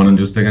 నిన్న మనం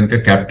చూస్తే కనుక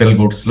క్యాపిటల్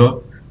గుడ్స్ లో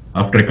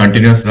after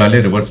continuous rally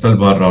reversal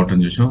bar రావటం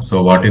చూసాం. సో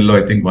వాటిల్లో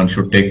I think one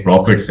should take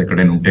profits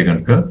ఎక్కడైనా ఉంటే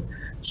కనుక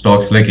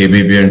stocks like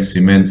ABB and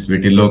siemens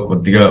వీటిల్లో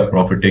కొద్దిగా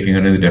ప్రాఫిట్ టేకింగ్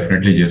అనేది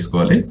డెఫినెట్లీ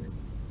చేసుకోవాలి.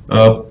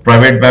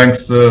 ప్రైవేట్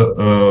బ్యాంక్స్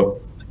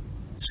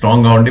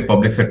స్ట్రాంగ్ గా ఉండి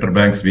పబ్లిక్ సెక్టర్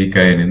బ్యాంక్స్ వీక్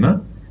అయ్యాయి నిన్న.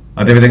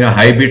 అదేవిధంగా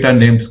హై బీటా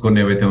నేమ్స్ కొన్ని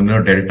ఏవైతే ఉన్నాయో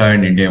డెల్టా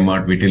అండ్ ఇండియా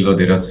మార్ట్ వీటిల్లో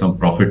there are some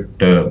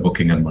profit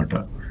booking అనమాట.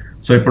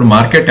 సో ఇప్పుడు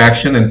మార్కెట్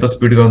యాక్షన్ ఎంత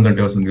స్పీడ్ గా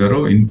ఉందంటే వసంత్ గారు,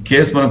 ఇన్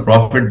కేస్ మనం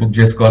ప్రాఫిట్ బుక్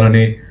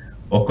చేసుకోవాలని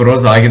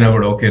ఒక్కరోజు ఆగినా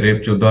కూడా ఓకే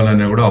రేపు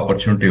చూద్దామని కూడా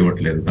ఆపర్చునిటీ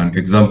ఇవ్వట్లేదు. దానికి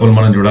ఎగ్జాంపుల్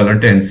మనం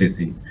చూడాలంటే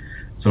ఎన్సీసీ.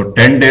 సో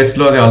 10 days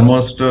లో అది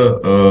ఆల్మోస్ట్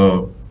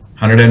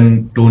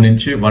 102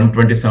 నుంచి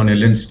 127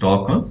 వెళ్ళిన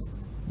స్టాక్.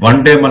 1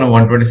 day మనం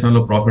 127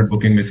 లో ప్రాఫిట్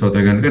బుకింగ్ మిస్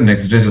అవుతాయి కనుక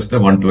నెక్స్ట్ డే చూస్తే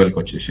 112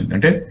 వచ్చేసింది.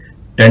 అంటే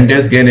 10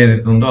 days గెయిన్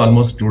ఏదైతే ఉందో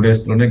ఆల్మోస్ట్ 2 days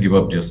లోనే గివ్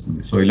అప్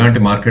చేస్తుంది. సో ఇలాంటి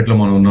మార్కెట్ లో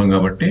మనం ఉన్నాం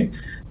కాబట్టి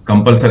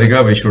కంపల్సరీగా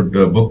we should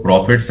book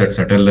profits at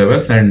certain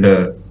levels and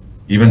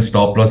even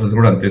stop losses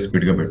కూడా అంతే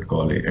స్పీడ్ గా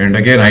పెట్టుకోవాలి. And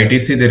again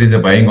ITC there is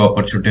a buying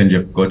opportunity అని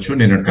చెప్పుకోవచ్చు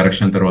నేను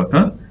కరెక్షన్ తర్వాత.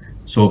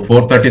 సో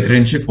 433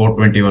 నుంచి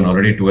 421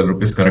 ఆల్రెడీ 12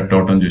 రూపీస్ కరెక్ట్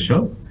అవటం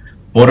చూసాం.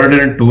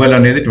 412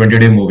 అనేది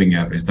 20-day moving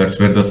average, that's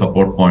where the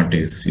support point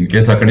is. In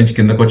case అక్కడి నుంచి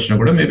కిందకు వచ్చినా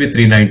కూడా maybe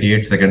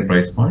 398 second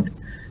price point.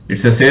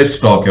 It's a safe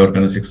stock.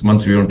 ఎవరికైనా 6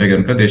 months వ్యూ ఉంటే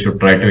కనుక they should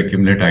try to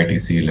accumulate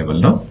ITC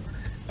లెవెల్లో.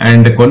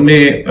 అండ్ కొన్ని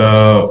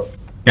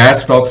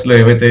క్యాష్ స్టాక్స్ లో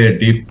ఏవైతే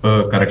డీప్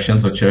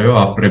కరెక్షన్స్ వచ్చాయో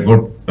ఆఫ్టర్ ఎ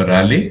గుడ్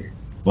ర్యాలీ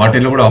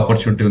వాటిలో కూడా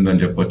ఆపర్చునిటీ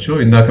ఉందని చెప్పొచ్చు.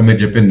 ఇందాక మీరు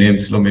చెప్పిన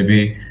నేమ్స్ లో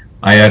మేబీ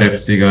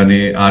ఐఆర్ఎఫ్సి కానీ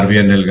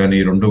ఆర్బిఎన్ఎల్ కానీ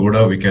ఈ రెండు కూడా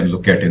వీ క్యాన్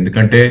లుక్ అట్.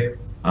 ఎందుకంటే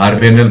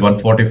ఆర్బిఎన్ఎల్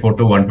 144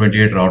 to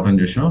 128 రావడం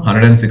చూసాం.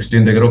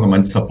 116 దగ్గర ఒక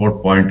మంచి సపోర్ట్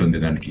పాయింట్ ఉంది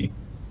దానికి.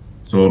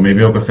 సో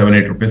మేబీ ఒక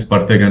 7-8 రూపీస్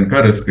పడితే కనుక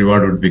risk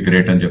reward would be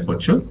great అని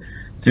చెప్పొచ్చు.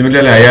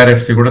 సిమిలర్లీ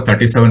ఐఆర్ఎఫ్సి కూడా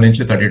 37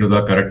 నుంచి 32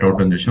 దాకా కరెక్ట్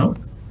అవడం చూసాం.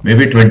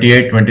 మేబీ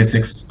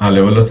 28-26 ఆ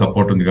లెవెల్లో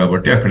సపోర్ట్ ఉంది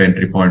కాబట్టి అక్కడ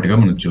ఎంట్రీ పాయింట్ గా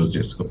మనం చూస్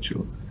చేసుకోవచ్చు.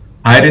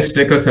 హై రిస్క్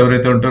టేకర్స్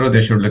ఎవరైతే ఉంటారో they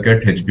should look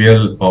at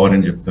HBL power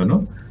అని చెప్తాను.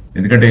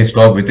 ఎందుకంటే ఈ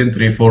స్టాక్ విత్ ఇన్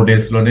 3-4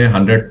 days లోనే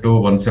 100 to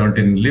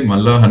 117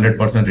 మళ్ళా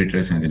 100%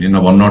 రిట్రేస్ అయింది. నిన్న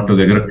 102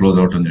 దగ్గర క్లోజ్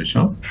అవటం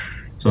చూసాం.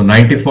 సో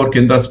 94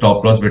 కింద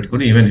స్టాప్ లాస్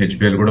పెట్టుకుని ఈవెన్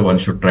హెచ్బిఎల్ కూడా one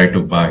should try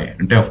to buy.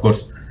 అంటే of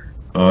course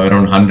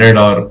around 100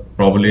 are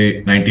probably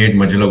 98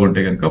 మధ్యలో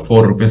కొంటే కనుక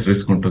 4 రూపీస్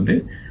రిస్క్ ఉంటుంది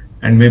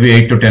and maybe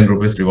 8 to 10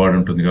 rupees reward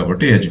ఉంటుంది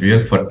కాబట్టి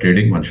HBL for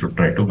trading one should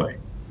try to buy.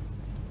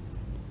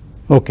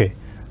 Okay.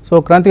 So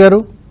Kranti గారు,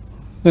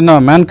 నిన్న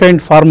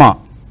మ్యాన్కైండ్ ఫార్మా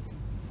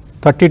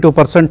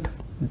 32%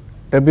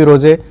 డెబ్యూ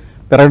రోజే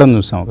పెరగడం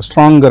చూసాం. ఒక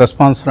strong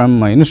response from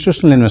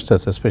institutional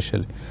investors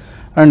especially.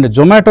 And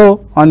Zomato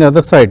on the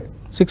other side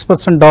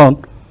 6% down,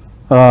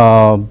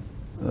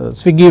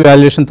 Swiggy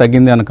valuation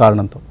తగ్గింది అన్న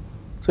కారణంతో.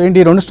 సో ఏంటి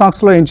ఈ రెండు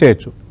స్టాక్స్లో ఏం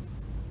చేయొచ్చు?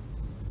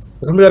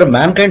 వసంత్ గారు,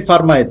 మ్యాన్కైండ్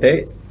ఫార్మా అయితే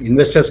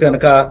ఇన్వెస్టర్స్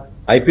కనుక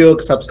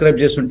ఐపీఓకి సబ్స్క్రైబ్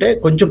చేస్తుంటే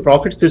కొంచెం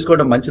ప్రాఫిట్స్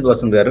తీసుకోవడం మంచిది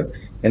వసంత్ గారు.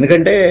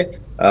 ఎందుకంటే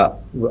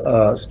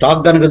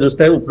స్టాక్ కనుక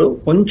చూస్తే ఇప్పుడు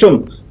కొంచెం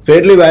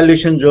ఫెయిర్లీ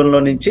వాల్యుయేషన్ జోన్లో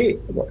నుంచి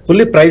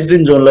ఫుల్లీ ప్రైస్డ్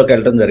ఇన్ జోన్లోకి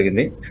వెళ్ళడం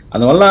జరిగింది.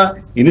 అందువల్ల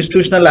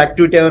ఇన్స్టిట్యూషనల్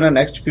యాక్టివిటీ ఏమైనా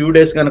నెక్స్ట్ ఫ్యూ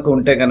డేస్ కనుక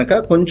ఉంటే కనుక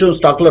కొంచెం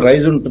స్టాక్లో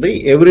రైజ్ ఉంటుంది.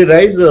 ఎవ్రీ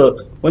రైజ్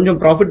కొంచెం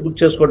ప్రాఫిట్ బుక్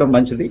చేసుకోవడం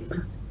మంచిది.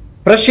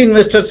 ఫ్రెష్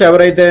ఇన్వెస్టర్స్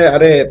ఎవరైతే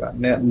అరే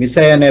మిస్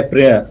అయ్యనే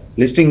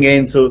లిస్టింగ్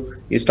గెయిన్స్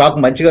ఈ స్టాక్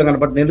మంచిగా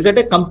కనపడుతుంది.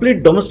 ఎందుకంటే కంప్లీట్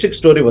డొమెస్టిక్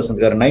స్టోరీ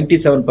వసంత్ గారు.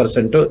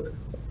 97%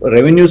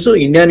 రెవెన్యూస్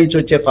ఇండియా నుంచి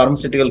వచ్చే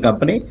pharmaceutical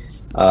company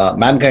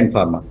mankind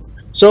pharma.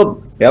 So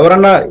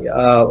ఎవరన్నా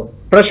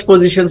ఫ్రెష్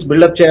పొజిషన్స్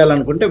బిల్డప్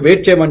చేయాలనుకుంటే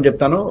వెయిట్ చేయమని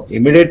చెప్తాను.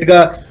 ఇమీడియట్ గా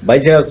బై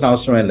చేయాల్సిన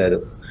అవసరం ఏం లేదు.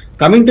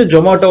 కమింగ్ టు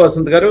జొమాటో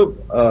వసంత్ గారు,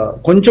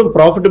 కొంచెం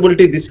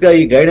ప్రాఫిటబిలిటీ దిశగా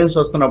ఈ గైడెన్స్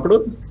వస్తున్నప్పుడు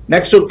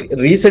నెక్స్ట్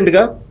రీసెంట్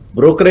గా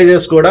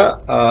బ్రోకరేజెస్ కూడా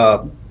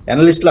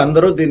అనలిస్టులు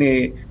అందరూ దీని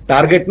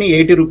టార్గెట్ ని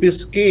 80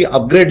 రూపీస్ కి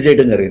అప్గ్రేడ్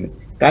చేయడం జరిగింది.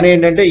 కానీ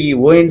ఏంటంటే ఈ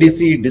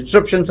ఓఎన్డిసి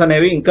డిస్ట్రప్షన్స్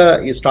అనేవి ఇంకా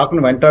ఈ స్టాక్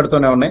ను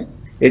వెంటాడుతూనే ఉన్నాయి.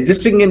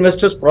 Existing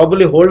investors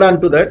probably hold on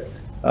to that.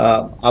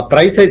 ఆ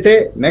ప్రైస్ అయితే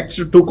నెక్స్ట్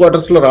 2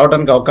 quarters లో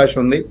రావడానికి అవకాశం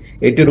ఉంది,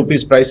 80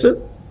 రూపీస్ ప్రైస్.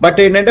 బట్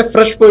ఏంటంటే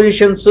ఫ్రెష్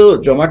పొజిషన్స్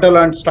జొమాటో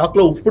లాంటి స్టాక్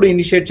లో ఇప్పుడు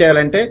ఇనిషియేట్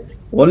చేయాలంటే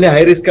only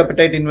high risk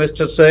appetite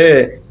investors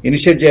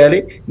initiate చేయాలి.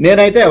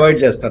 నేనైతే అవాయిడ్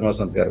చేస్తాను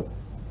వసంత్ గారు.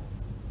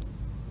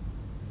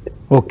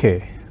 ఓకే.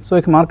 సో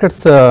ఇక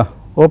మార్కెట్స్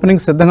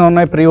ఓపెనింగ్ సిద్ధంగా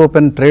ఉన్నాయి. ప్రీ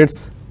ఓపెన్ ట్రేడ్స్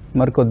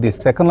మరికొద్ది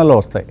సెకండ్లలో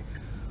వస్తాయి.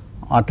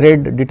 ఆ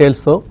ట్రేడ్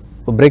డీటెయిల్స్తో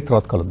బ్రేక్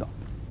తర్వాత కలుద్దాం.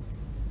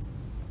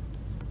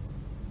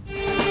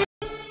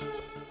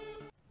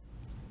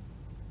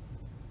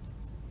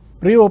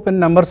 ప్రీ ఓపెన్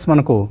నెంబర్స్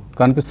మనకు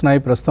కనిపిస్తున్నాయి.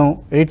 ప్రస్తుతం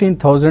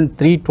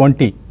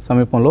 18,320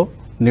 సమీపంలో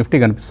నిఫ్టీ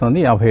కనిపిస్తుంది.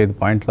 55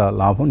 పాయింట్ల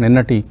లాభం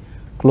నిన్నటి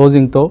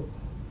క్లోజింగ్తో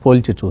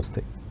పోల్చి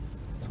చూస్తే.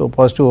 సో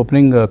పాజిటివ్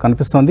ఓపెనింగ్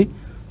కనిపిస్తుంది.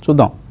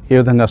 చూద్దాం ఏ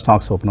విధంగా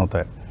స్టాక్స్ ఓపెన్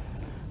అవుతాయి.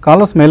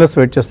 కాలర్స్ మెయిలర్స్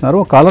వెయిట్ చేస్తున్నారు.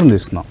 కాలర్ని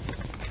తీస్తున్నాం.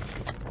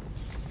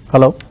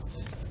 హలో,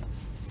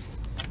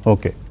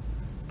 ఓకే,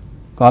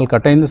 కాల్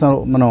కట్ అయింది.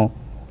 మనం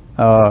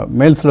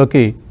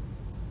మెయిల్స్లోకి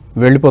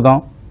వెళ్ళిపోదాం.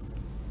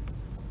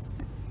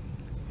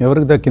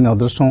 ఎవరికి దక్కింది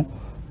అదృష్టం?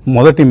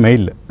 మొదటి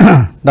mail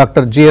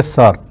doctor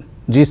GSR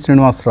G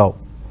Srinivasarao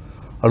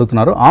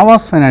అడుగుతున్నారు.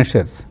 Awas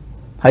financiers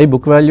high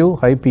book value,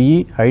 high PE,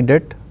 high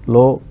debt,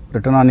 లో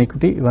రిటర్న్ ఆన్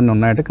ఈక్విటీ ఇవన్నీ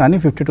ఉన్నాయంటే కానీ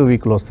 52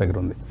 వీక్ లోస్ దగ్గర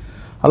ఉంది.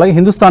 అలాగే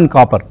హిందుస్థాన్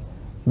కాపర్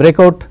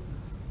బ్రేక్అవుట్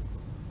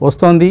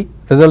వస్తోంది,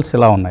 రిజల్ట్స్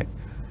ఇలా ఉన్నాయి.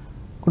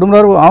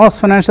 కుటుంబారు ఆవాస్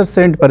ఫైనాన్షియర్స్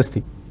ఏంటి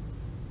పరిస్థితి?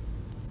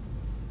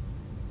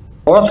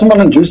 ఆవాస్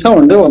మనం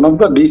చూసామండి, one of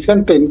the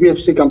decent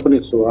NBFC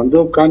companies.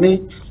 అందులో కానీ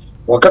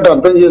ఒకటి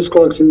అర్థం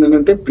చేసుకోవాల్సింది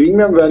ఏంటంటే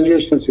ప్రీమియం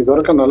వాల్యుయేషన్స్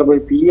ఇదివరకు 40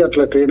 పిఈ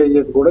అట్లా ట్రేడ్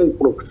అయ్యేది కూడా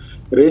ఇప్పుడు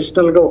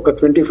రేషనల్ గా ఒక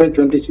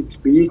 25-26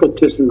 పిఈకి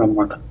వచ్చేసింది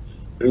అనమాట.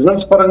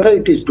 రిజల్ట్స్ పరంగా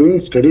it is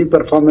doing study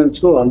performance,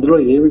 అందులో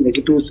ఏమి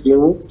నెగిటివ్స్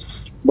లేవు.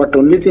 బట్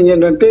ఓన్లీ థింగ్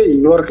ఏంటంటే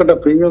ఇదివరకట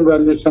ప్రీమియం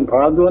వాల్యుయేషన్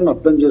రాదు అని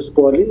అర్థం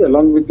చేసుకోవాలి.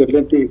 అలాంగ్ విత్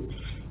ఎల్ఎన్టీ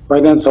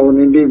ఫైనాన్స్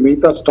అవనండి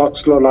మిగతా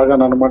స్టాక్స్ లో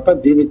లాగానమాట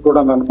దీనికి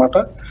కూడా అనమాట.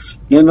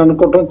 నేను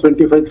అనుకుంటాం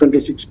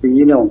 25-26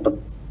 పిఈనే ఉంటుంది.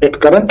 ఎట్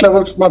కరెంట్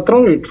లెవెల్స్ మాత్రం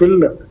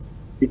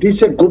it is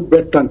a good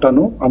bet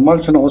అంటాను.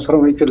 అమ్మాల్సిన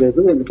అవసరం అయితే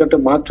లేదు, ఎందుకంటే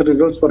March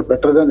results for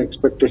better than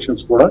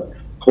expectations కూడా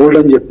హోల్డ్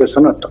అని చెప్పేసి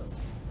అని అంటాం.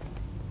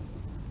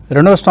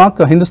 రెండవ stock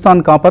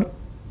Hindustan copper.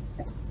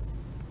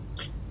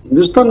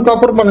 Hindustan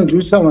copper మనం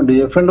చూసామండి,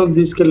 F&O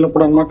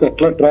తీసుకెళ్ళినప్పుడు అనమాట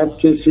ఎట్లా ట్రాప్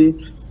చేసి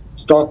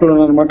స్టాక్ లో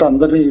అనమాట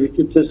అందరినీ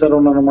విక్కిచ్చేసారు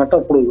అనమాట.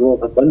 అప్పుడు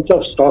ఒక బంచ్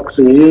ఆఫ్ స్టాక్స్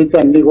ఏవైతే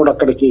అన్ని కూడా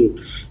అక్కడికి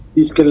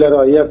తీసుకెళ్లారో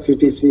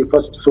ఐఆర్సిటిసి,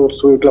 ఫస్ట్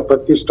సోర్స్, ఇట్లా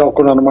ప్రతి స్టాక్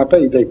కూడా అనమాట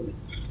ఇదైంది.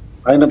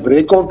 ఆయన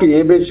బ్రేక్అవుట్ ఏ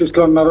బేసిస్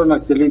లో ఉన్నారో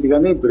నాకు తెలియదు,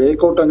 కానీ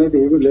బ్రేక్అవుట్ అనేది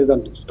ఏమీ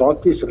లేదండి.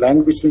 స్టాక్ ఈస్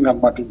లాంగ్విషింగ్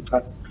అనమాట.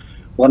 ఇన్ఫాక్ట్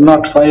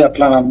 105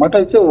 అట్లా అనమాట.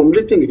 అయితే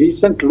ఓన్లీ థింగ్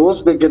రీసెంట్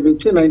లోస్ దగ్గర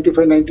నుంచి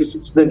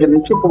 95-96 దగ్గర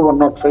నుంచి ఇప్పుడు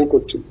 105కి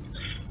వచ్చింది.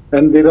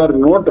 And there are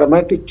no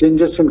dramatic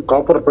changes in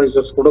copper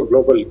prices కూడా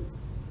గ్లోబల్లీ.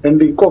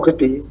 అండ్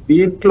ఇంకొకటి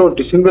దీంట్లో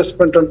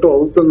డిస్ఇన్వెస్ట్మెంట్ అంటూ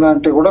అవుతుందా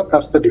అంటే కూడా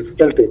కాస్త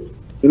difficulty.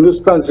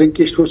 Hindustan zinc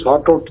issue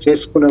sort out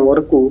చేసుకునే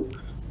వరకు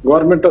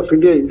గవర్నమెంట్ ఆఫ్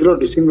ఇండియా ఇందులో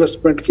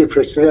డిస్ఇన్వెస్ట్మెంట్ కి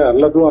ఫ్రెష్ గా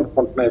వెళ్ళదు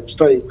అనుకుంటున్నా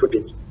ఎక్స్ట్రా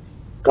ఈక్విటీ.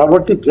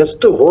 కాబట్టి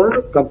just hold,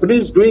 company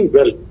is doing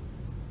well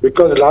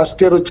because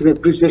last year వచ్చిన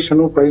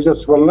ఎప్రిసియేషన్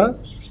ప్రైజెస్ వల్ల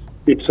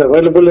it's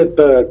available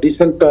at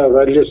decent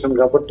valuation.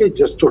 కాబట్టి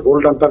జస్ట్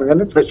హోల్డ్ అంటారు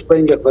కానీ ఫ్రెష్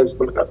బయింగ్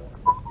అడ్వైజబుల్ కాదు.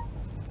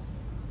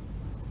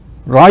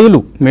 రాయులు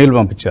మెయిల్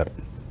పంపించారు.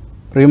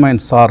 ప్రియమైన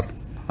సార్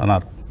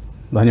అన్నారు,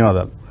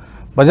 ధన్యవాదాలు.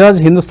 బజాజ్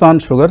హిందుస్థాన్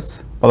షుగర్స్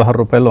 16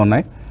 రూపాయల్లో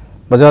ఉన్నాయి.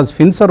 బజాజ్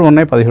ఫిన్సర్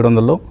ఉన్నాయి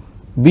 1700లో.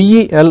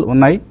 బిఈఎల్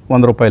ఉన్నాయి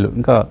 100 రూపాయలు.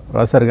 ఇంకా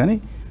రాశారు కానీ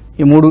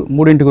ఈ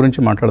మూడింటి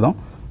గురించి మాట్లాడదాం.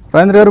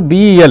 రాజేంద్ర గారు,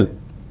 బిఈఎల్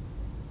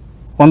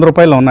 100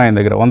 రూపాయలు ఉన్నాయి, ఆయన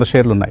దగ్గర 100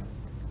 షేర్లు ఉన్నాయి.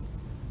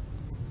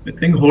 ఐ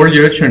థింక్ హోల్డ్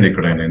చేయొచ్చండి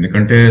ఇక్కడ ఆయన,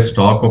 ఎందుకంటే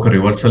స్టాక్ ఒక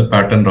రివర్సల్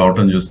ప్యాటర్న్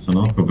రావటం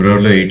చూస్తున్నాం.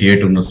 ఫిబ్రవరిలో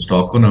 88 ఉన్న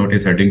stock now it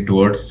is heading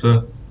towards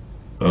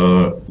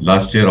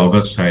last year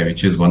August high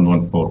which is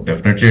 114.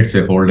 Definitely it's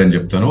a hold అని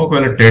చెప్తాను.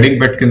 ఒకవేళ ట్రేడింగ్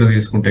బెట్ కింద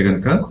తీసుకుంటే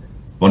కనుక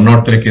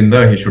 103 కింద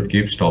he should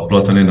keep stop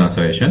loss అనే నా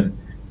సజెషన్.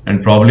 అండ్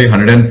ప్రాబ్లీ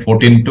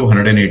 114 to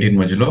 118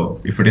 మధ్యలో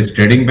if it is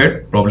trading bet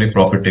probably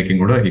profit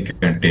taking కూడా హీ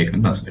కెన్ టేక్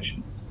అని నా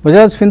సజెషన్.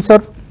 బజాజ్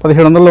ఫిన్సర్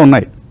 1700లో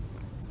ఉన్నాయి.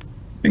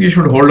 యూ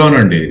షుడ్ హోల్డ్ ఆన్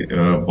అండి.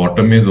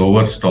 బాటమ్ ఈజ్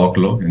ఓవర్ స్టాక్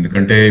లో,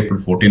 ఎందుకంటే ఇప్పుడు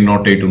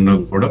 1408 ఉన్నా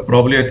కూడా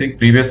probably I think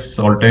previous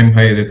all time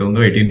high ఏదైతే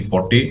ఉందో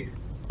 1840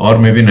 ఆర్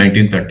మేబీ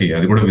 1930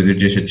 అది కూడా విజిట్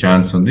చేసే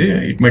ఛాన్స్ ఉంది.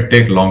 It may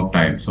take long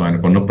time. So ఆయన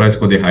కొన్న ప్రైస్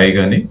కొద్దిగా హై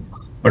కానీ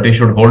బట్ ఈ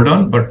should hold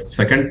on. But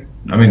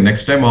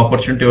next time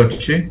opportunity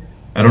వచ్చి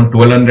అరౌండ్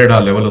 1200 ఆ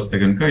లెవెల్ వస్తే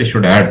కనుక ఈ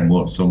షుడ్ యాడ్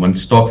మోర్. సో మంచి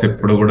స్టాక్స్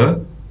ఎప్పుడు కూడా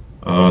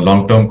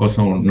లాంగ్ టర్మ్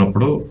కోసం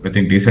ఉన్నప్పుడు ఐ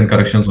థింక్ డీసెంట్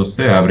కరెక్షన్స్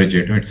వస్తే యావరేజ్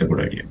చేయడం it's a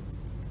good idea.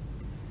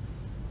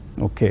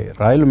 Okay,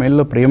 royal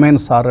మెయిల్లో ప్రియమైన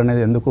సార్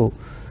అనేది ఎందుకు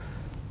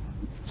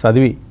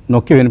చదివి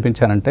నొక్కి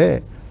వినిపించానంటే,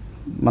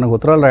 మనకు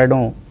ఉత్తరాలు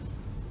రాయడం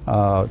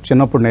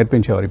చిన్నప్పుడు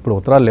నేర్పించేవారు. ఇప్పుడు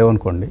ఉత్తరాలు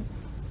లేవనుకోండి,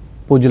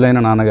 పూజ్యులైన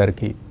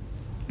నాన్నగారికి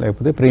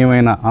లేకపోతే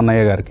ప్రియమైన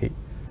అన్నయ్య గారికి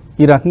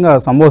ఈ రకంగా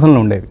సంబోధనలు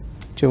ఉండేవి.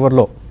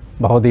 చివరిలో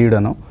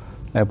భవదీయుడనో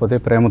లేకపోతే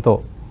ప్రేమతో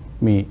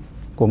మీ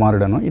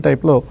కుమారుడనో ఈ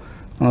టైప్లో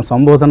మనం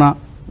సంబోధన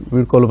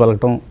వీడ్కోలు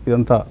పలకటం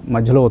ఇదంతా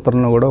మధ్యలో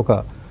ఉత్తరంలో కూడా ఒక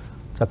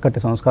చక్కటి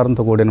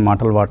సంస్కారంతో కూడిన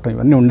మాటలు వాడటం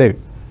ఇవన్నీ ఉండేవి.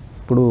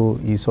 ఇప్పుడు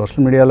ఈ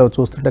సోషల్ మీడియాలో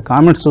చూస్తుంటే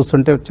కామెంట్స్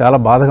చూస్తుంటే చాలా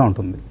బాధగా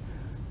ఉంటుంది.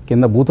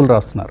 కింద బూతులు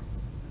రాస్తున్నారు,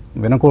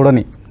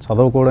 వినకూడని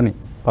చదవకూడని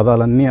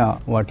పదాలన్నీ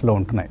వాటిలో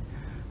ఉంటున్నాయి.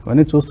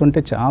 అవన్నీ చూస్తుంటే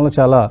చాలా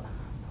చాలా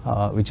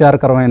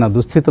విచారకరమైన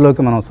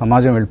దుస్థితిలోకి మనం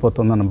సమాజం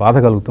వెళ్ళిపోతుందన్న బాధ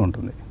కలుగుతూ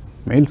ఉంటుంది.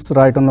 మెయిల్స్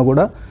రాయటంలో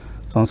కూడా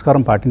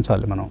సంస్కారం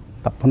పాటించాలి. మనం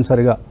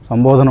తప్పనిసరిగా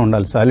సంబోధన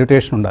ఉండాలి,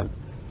 సాల్యుటేషన్ ఉండాలి.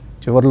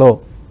 చివరిలో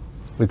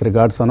విత్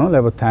రిగార్డ్స్ అనో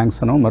లేకపోతే థ్యాంక్స్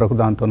అనో మరొక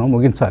దాంతోనో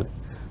ముగించాలి.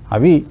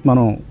 అవి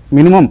మనం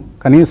మినిమం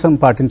కనీసం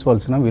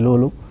పాటించవలసిన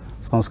విలువలు,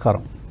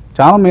 సంస్కారం.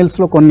 చాలా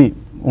మెయిల్స్లో కొన్ని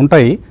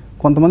ఉంటాయి,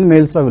 కొంతమంది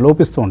మెయిల్స్లో అవి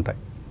లోపిస్తూ ఉంటాయి.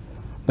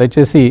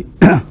 దయచేసి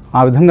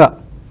ఆ విధంగా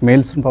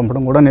మెయిల్స్ని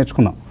పంపడం కూడా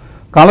నేర్చుకుందాం.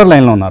 కాలర్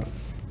లైన్లో ఉన్నారు.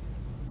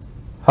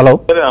 హలో,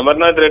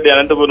 అమర్నాథ్ రెడ్డి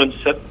అనంతపురం నుంచి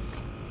సార్.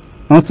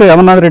 నమస్తే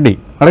అమర్నాథ్ రెడ్డి,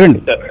 అడగండి.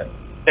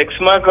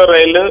 టెక్స్మాకో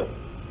రైలు,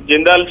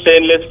 జిందాల్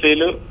స్టెయిన్లెస్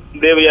స్టీల్,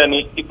 దేవయాని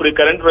ఇప్పుడు ఈ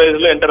కరెంట్ ప్రైస్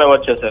లో enter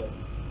అవ్వచ్చా sir?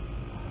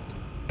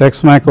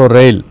 Texmaco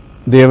rail,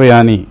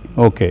 Devayani.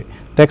 Okay,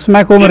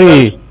 Texmaco మరి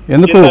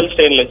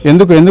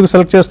ఎందుకు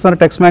సెలెక్ట్ చేస్తున్నారు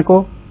టెక్స్మాకో?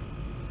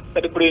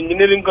 సార్ ఇప్పుడు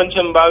ఇంజనీరింగ్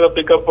కొంచెం బాగా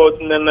పికప్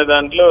అవుతుంది అన్న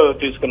దాంట్లో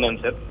తీసుకున్నాను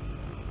సార్.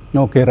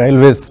 ఓకే,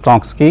 రైల్వేస్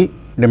స్టాక్స్కి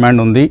డిమాండ్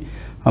ఉంది,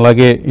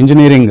 అలాగే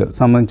ఇంజనీరింగ్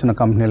సంబంధించిన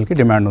కంపెనీలకి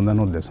డిమాండ్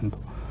ఉందనే ఉద్దేశంతో.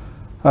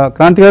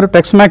 క్రాంతి గారు,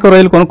 టెక్స్మాకో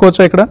రైలు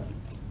కొనుక్కోవచ్చా ఇక్కడ?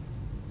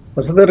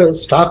 వసంత్ గారు,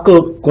 స్టాక్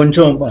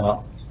కొంచెం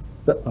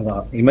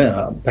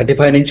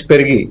 35 నుంచి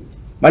పెరిగి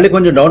మళ్ళీ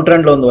కొంచెం డౌన్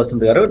ట్రెండ్ లో ఉంది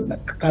వసంత్ గారు.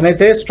 కానీ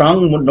అయితే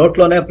స్ట్రాంగ్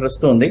నోట్లోనే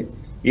ప్రస్తుతం ఉంది.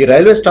 ఈ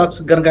రైల్వే స్టాక్స్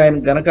కనుక ఆయన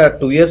కనుక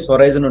 2 years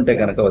హొరైజన్ ఉంటే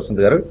కనుక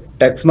వసంత్ గారు,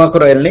 టెక్స్మాకో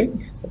రైల్ని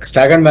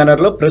స్టాగర్డ్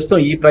మేనర్ లో ప్రస్తుతం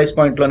ఈ ప్రైస్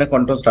పాయింట్ లోనే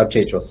కొనడం స్టార్ట్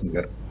చేయొచ్చు వసంత్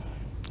గారు.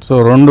 సో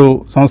 2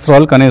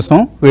 సంవత్సరాలు కనీసం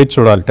వేచి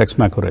చూడాలి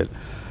టెక్స్మాకో రైల్.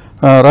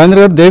 రాజేంద్ర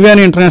గారు,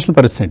 దేవయాని ఇంటర్నేషనల్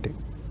పరిస్థితి ఏంటి?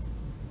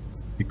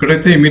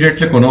 ఇక్కడైతే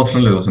ఇమీడియట్లీ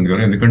కొనవసరం లేదు వసంత్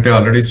గారు, ఎందుకంటే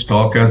already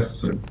stock has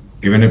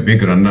given a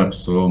big run up.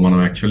 So మనం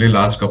actually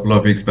last couple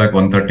of weeks back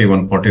 130,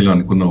 140 లో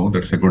అనుకున్నాము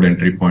that's a good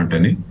entry point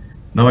అని.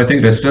 Now I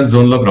think resistance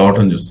zone లోకి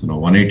రావడం చూస్తున్నాం.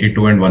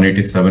 182 and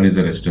 187 is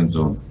a resistance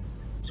zone.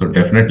 So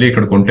definitely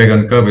ఇక్కడ కొంటే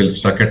కనుక will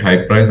stuck at high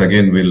price,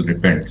 again will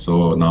repent. So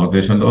నా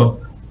ఉద్దేశంలో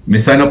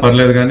మిస్ అయినా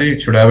పర్లేదు కానీ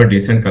it should have a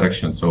decent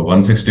correction. So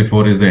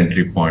 164 is the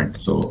entry point.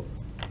 So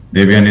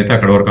దేవియాని అయితే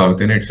అక్కడ వరకు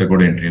ఆగితేనే ఇట్స్ ఎ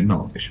గుడ్ ఎంట్రీ అని నా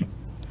ఉద్దేశం.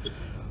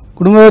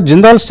 కుటుంబ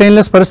జిందాల్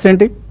స్టెయిన్లెస్ పరిస్థితి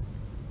ఏంటి?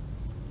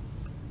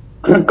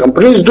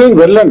 కంపెనీ ఇస్ డూయింగ్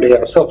వెల్ అండి.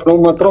 అసలు నో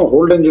మాత్రం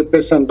హోల్డ్ అని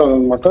చెప్పేసి అంటాను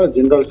అనమాట.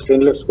 జిందాల్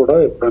స్టెయిన్లెస్ కూడా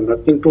ఇప్పుడు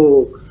నథింగ్ టు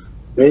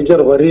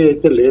మేజర్ వరీ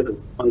అయితే లేదు,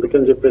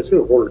 అందుకని చెప్పేసి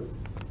హోల్డ్.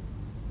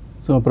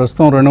 సో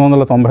ప్రస్తుతం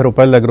 290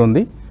 రూపాయల దగ్గర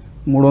ఉంది.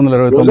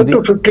 329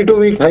 52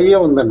 వీక్ హై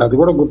ఉందండి, అది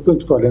కూడా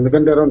గుర్తుంచుకోవాలి.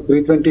 ఎందుకంటే అరౌండ్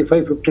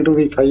 325 52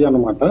 వీక్ హై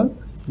అనమాట.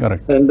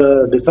 And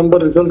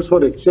December results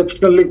for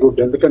exceptionally good,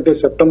 ఎందుకంటే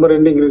సెప్టెంబర్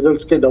ఎండింగ్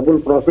రిజల్ట్స్ కి డబుల్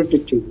ప్రాఫిట్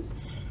ఇచ్చింది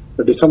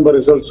డిసెంబర్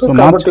రిజల్ట్స్.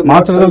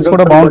 మార్చ్ రిజల్ట్స్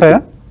కూడా బాగుంటాయా?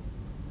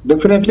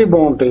 డెఫినెట్లీ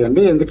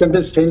బాగుంటాయండి, ఎందుకంటే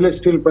stainless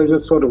steel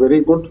prices for very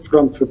good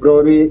from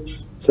February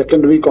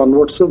 2nd week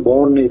onwards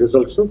బాగున్నాయి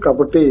రిజల్ట్స్.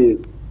 కాబట్టి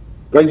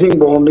ప్రైజింగ్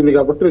బాగుండింది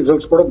కాబట్టి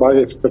రిజల్ట్స్ కూడా బాగా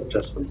ఎక్స్పెక్ట్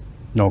చేస్తాం.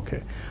 ఓకే,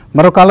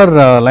 మరో కాలర్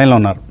లైన్లో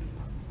ఉన్నారు.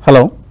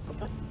 హలో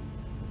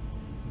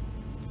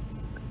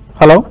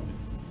హలో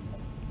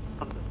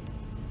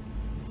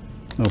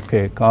ఓకే,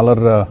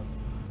 కాలర్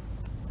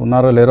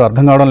ఉన్నారో లేరో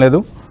అర్థం కావడం లేదు.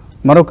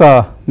 మరొక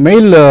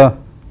మెయిల్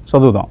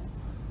చదువుదాం.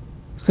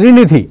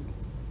 శ్రీనిధి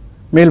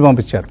మెయిల్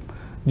పంపించారు.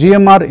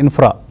 జిఎంఆర్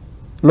ఇన్ఫ్రా,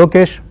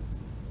 లోకేష్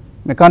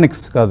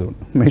మెకానిక్స్ కాదు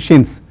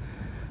మెషిన్స్,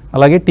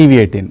 అలాగే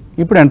TV18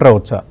 ఇప్పుడు ఎంటర్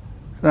అవ్వచ్చా?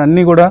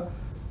 అన్నీ కూడా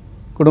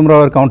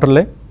కుటుంబరావు గారి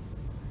కౌంటర్లే.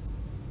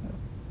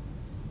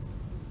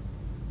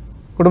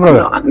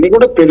 అన్ని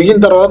కూడా పెరిగిన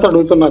తర్వాత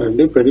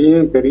అడుగుతున్నారండి.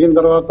 పెరిగిన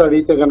తర్వాత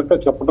అడిగితే కనుక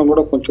చెప్పడం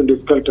కూడా కొంచెం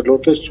డిఫికల్ట్.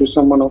 లోకేష్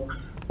చూసాం మనం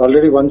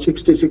ఆల్రెడీ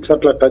 166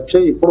 అట్లా టచ్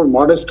అయ్యి ఇప్పుడు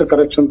మోడెస్ట్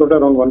కరెక్షన్ తోటి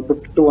అరౌండ్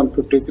 152,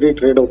 153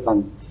 ట్రేడ్ అవుతాం.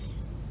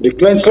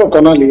 డిక్లైన్స్ లో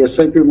కొనాలి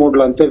ఎస్ఐపి మోడ్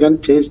లో, అంతేగాని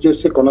చేసి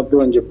చేసి కొనద్దు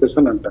అని చెప్పేసి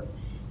అని అంటారు.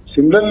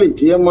 సిమిలర్లీ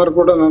జిఎంఆర్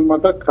కూడా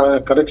అనమాట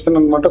కరెక్షన్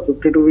అనమాట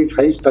 52 వీక్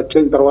హైస్ టచ్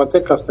అయిన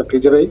తర్వాతే కాస్త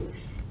ట్రిజర్ అయ్యి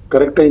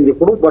కరెక్ట్ అయింది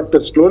ఇప్పుడు. But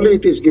slowly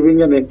it is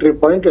giving an entry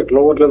point at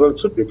lower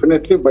levels.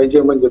 Definitely by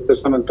చేయమని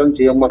చెప్పేసి అని అంటాను.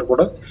 జిఎంఆర్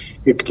కూడా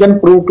it can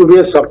prove to be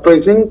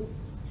surprising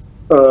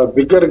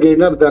bigger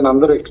gainer దాని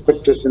అందరూ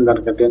ఎక్స్పెక్ట్ చేసిన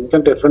దానికంటే,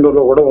 ఎందుకంటే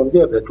ఎఫ్ఎండ్ఓలో కూడా ఉంది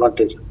అది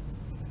అడ్వాంటేజ్.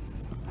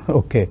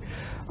 ఓకే,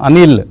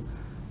 అనిల్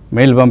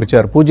మెయిల్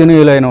పంపించారు.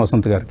 పూజనీయులైన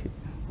వసంత్ గారికి.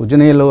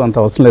 పూజనీయులు అంత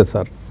అవసరం లేదు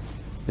సార్,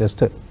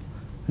 జస్ట్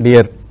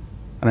డియర్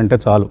అని అంటే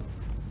చాలు,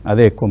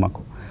 అదే ఎక్కువ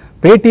మాకు.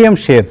 పేటిఎం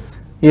షేర్స్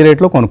ఈ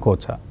రేట్లో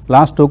కొనుక్కోవచ్చా?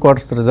 లాస్ట్ 2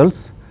 quarters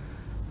రిజల్ట్స్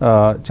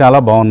చాలా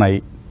బాగున్నాయి.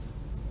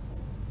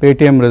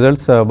 పేటిఎం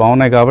రిజల్ట్స్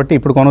బాగున్నాయి కాబట్టి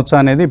ఇప్పుడు కొనొచ్చా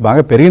అనేది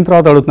బాగా పెరిగిన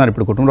తర్వాత అడుగుతున్నారు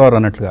ఇప్పుడు కుటుంబరావు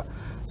అన్నట్లుగా.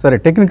 సరే,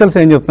 టెక్నికల్స్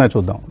ఏం చెప్తున్నాయో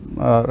చూద్దాం.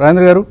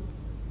 రాజేంద్ర గారు,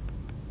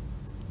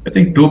 ఐ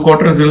థింక్ 2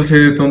 quarter రిజల్ట్స్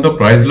ఏదైతే ఉందో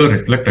ప్రైస్ లో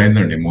రిఫ్లెక్ట్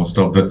అయిందండి మోస్ట్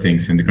ఆఫ్ ద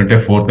థింగ్స్. ఎందుకంటే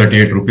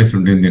 438 రూపీస్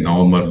ఉండింది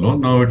నవంబర్ లో,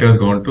 now it has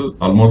gonna to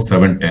almost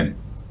 710.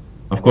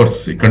 Of course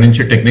ఇక్కడ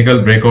నుంచి టెక్నికల్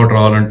బ్రేక్అవుట్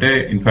రావాలంటే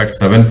ఇన్ఫాక్ట్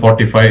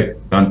 745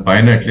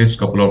 దానిపైన at least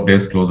couple of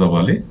days close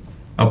అవ్వాలి,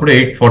 అప్పుడు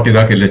 840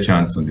 దాకా వెళ్ళే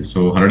ఛాన్స్ ఉంది. సో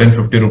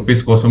 150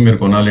 రూపీస్ కోసం మీరు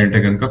కొనాలి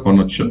అంటే కనుక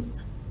కొనొచ్చు.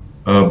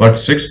 బట్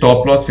స్ట్రిక్ట్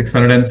స్టాప్ లాస్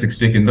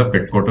 660 కింద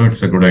పెట్టుకోవడం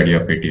it's a good idea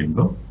Paytm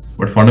లో.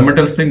 But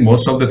fundamentals thing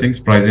most of the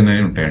things praise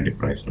అనేవి ఉంటాయండి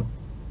ప్రైస్ లో.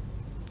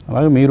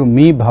 అలాగే మీరు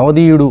మీ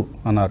భవదీయుడు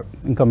అన్నారు,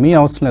 ఇంకా మీ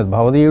అవసరం లేదు,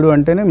 భవదీయుడు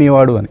అంటేనే మీ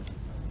వాడు అని.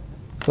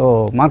 సో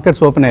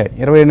మార్కెట్స్ ఓపెన్ అయ్యాయి,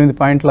 28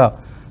 పాయింట్ల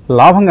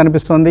లాభం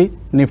కనిపిస్తోంది.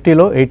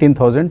 నిఫ్టీలో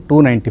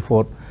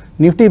 18,294,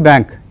 నిఫ్టీ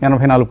బ్యాంక్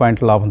 84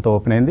 పాయింట్ల లాభంతో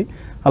ఓపెన్ అయింది.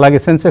 అలాగే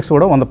సెన్సెక్స్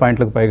కూడా 100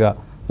 పాయింట్లకు పైగా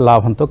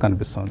లాభంతో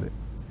కనిపిస్తోంది.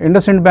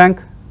 ఇండస్ఇండ్ బ్యాంక్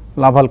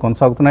లాభాలు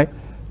కొనసాగుతున్నాయి.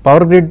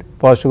 పవర్ గ్రిడ్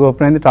పాజిటివ్గా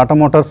ఓపెన్ అయింది. Tata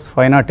Motors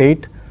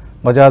 508,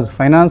 Bajaj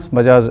finance,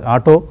 Bajaj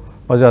auto,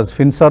 Bajaj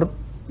Finserv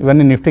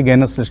ఇవన్నీ నిఫ్టీ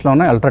గెయినర్స్ లిస్ట్లో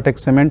ఉన్నాయి. UltraTech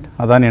cement,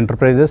 Adani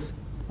enterprises,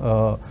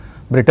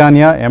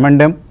 Britannia,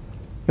 M&M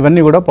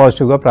ఇవన్నీ కూడా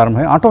పాజిటివ్గా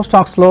ప్రారంభమయ్యాయి. ఆటో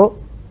స్టాక్స్లో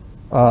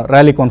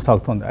ర్యాలీ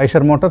కొనసాగుతుంది.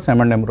 ఐషర్ మోటార్స్,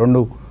 M&M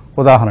 2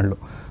 ఉదాహరణలు.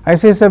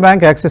 ఐసిఐసిఐ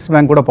బ్యాంక్, యాక్సిస్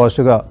బ్యాంక్ కూడా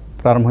పాజిటివ్గా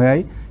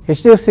ప్రారంభమయ్యాయి.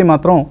 HDFC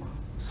మాత్రం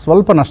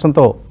స్వల్ప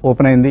నష్టంతో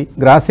ఓపెన్ అయింది.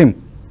 గ్రాసిమ్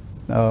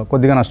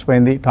కొద్దిగా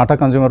నష్టపోయింది. టాటా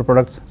కన్జ్యూమర్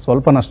ప్రొడక్ట్స్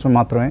స్వల్ప నష్టం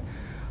మాత్రమే.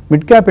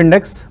 మిడ్ క్యాప్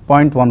ఇండెక్స్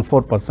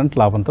 0.14%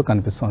 లాభంతో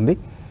కనిపిస్తోంది.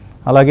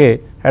 అలాగే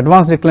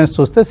అడ్వాన్స్ డిక్లైన్స్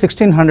చూస్తే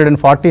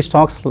 1640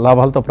 స్టాక్స్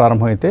లాభాలతో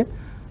ప్రారంభమైతే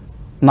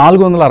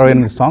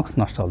 468 స్టాక్స్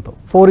నష్టాలతో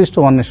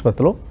 4:1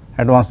 నిష్పత్తిలో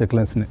అడ్వాన్స్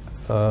డిక్లైన్స్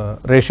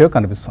రేషియో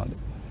కనిపిస్తోంది.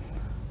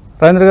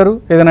 రాజేంద్ర గారు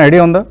ఏదైనా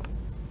ఐడియా ఉందా?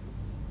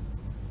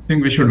 I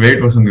think we should wait,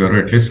 Vasant garu.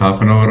 At least half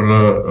an hour,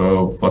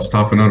 first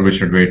half an hour we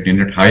should wait. In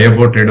it high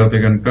above trade out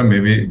ganaka,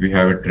 maybe we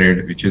have a trade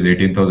which is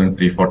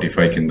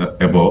 18,345 kinda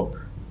above.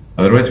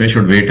 Otherwise, we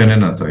should wait and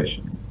an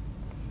oscillation.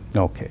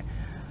 Okay,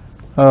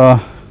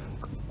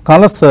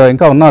 callers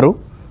ఇంకా ఉన్నారు.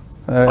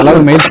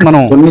 ఎలాగో mails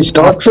మనం కొన్ని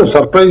stocks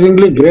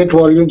surprisingly great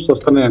volumes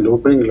వస్తున్నాయండి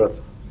opening లో.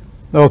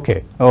 Okay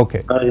okay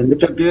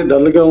ఎందుకంటే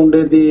dull గా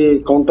ఉండేది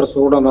కౌంటర్స్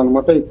కూడా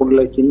అనమాట. ఇప్పుడు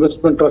like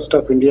investment trust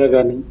of India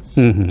గానీ,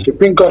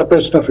 shipping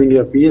corporation of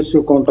India PSU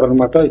counter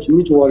అనమాట,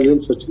 హ్యూజ్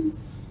వాల్యూమ్స్ వచ్చింది.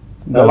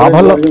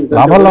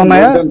 లాభాల్లో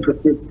ఉన్నాయా,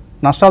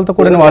 నష్టాలతో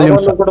కూడిన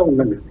వాల్యూమ్స్ కూడా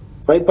ఉందండి.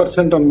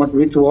 5% అనమాట.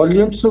 విత్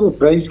వాల్యూమ్స్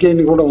ప్రైస్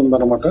గెయిన్ కూడా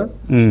ఉందన్నమాట.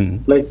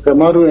 లైక్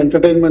షెమారు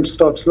ఎంటర్టైన్మెంట్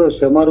స్టాక్స్ లో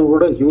షెమారు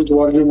కూడా హ్యూజ్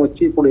వాల్యూమ్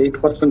వచ్చి ఇప్పుడు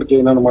 8%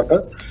 గెయిన్ అనమాట.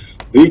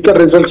 వీకర్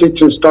రిజల్ట్స్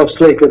ఇచ్చిన స్టాక్స్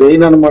లైక్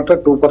రెయిన్ అనమాట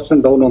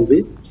 2% డౌన్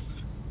ఉంది.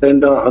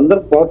 అండ్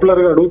అందరు పాపులర్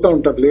గా అడుగుతూ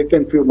ఉంటారు లేట్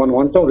అండ్ ఫ్యూ, మనం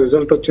అంటాం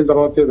రిజల్ట్ వచ్చిన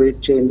తర్వాతే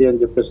వెయిట్ చేయండి అని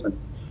చెప్పేసి.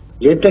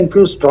 లేట్ అండ్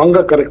ఫ్యూ స్ట్రాంగ్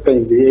గా కరెక్ట్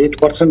అయింది,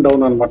 8%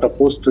 డౌన్ అనమాట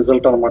పోస్ట్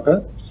రిజల్ట్ అనమాట.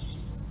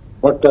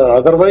 బట్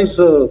అదర్వైజ్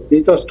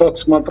మిగతా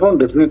స్టాక్స్ మాత్రం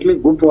డెఫినెట్లీ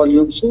గుడ్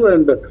వాల్యూమ్స్.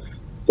 అండ్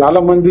చాలా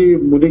మంది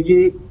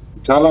మునిగి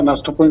చాలా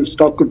నష్టపోయిన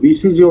స్టాక్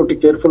BCG ఒకటి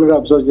కేర్ఫుల్ గా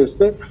అబ్జర్వ్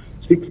చేస్తే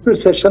 6th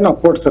సెషన్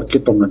అప్వర్డ్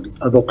సర్క్యూట్ ఉందండి,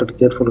 అదొకటి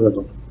కేర్ఫుల్ గా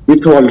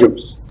విత్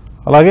వాల్యూమ్స్.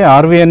 అలాగే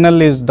RVNL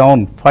ఈజ్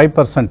డౌన్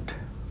 5%.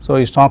 సో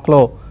ఈ స్టాక్లో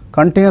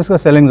కంటిన్యూస్గా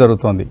సెల్లింగ్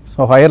జరుగుతుంది.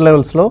 సో హైయర్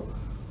లెవెల్స్లో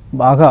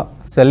బాగా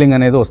సెల్లింగ్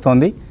అనేది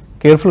వస్తుంది.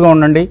 కేర్ఫుల్గా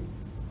ఉండండి.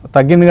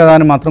 తగ్గింది కదా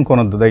అని మాత్రం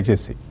కొనొద్దు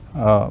దయచేసి.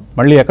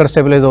 మళ్ళీ ఎక్కడ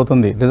స్టెబిలైజ్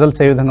అవుతుంది,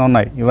 రిజల్ట్స్ ఏ విధంగా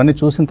ఉన్నాయి, ఇవన్నీ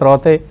చూసిన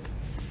తర్వాతే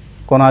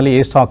కొనాలి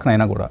ఏ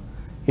స్టాక్నైనా కూడా.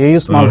 ఏయూ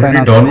స్మాల్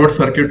ఫైనాన్స్ డౌన్వర్డ్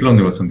సర్క్యూట్లో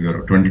ఉంది వసంత్ గారు.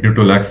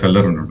 22 lakhs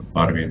సెల్లర్ ఉన్నాడు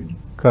RVNL.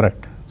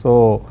 Correct. So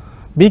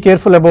be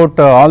careful about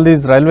all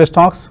these railway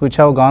stocks which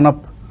have gone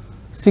up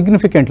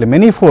significantly,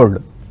 many fold,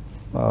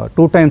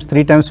 2 times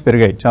 3 times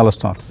పెరిగాయి చాలా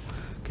స్టాక్స్.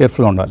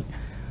 కేర్ఫుల్గా ఉండాలి.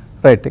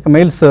 రైట్, ఇక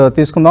మెయిల్స్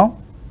తీసుకుందాం.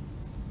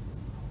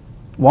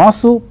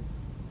 వాసు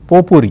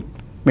పోపూరి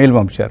మెయిల్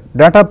పంపించారు.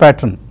 డేటా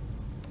ప్యాటర్న్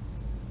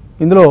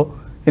ఇందులో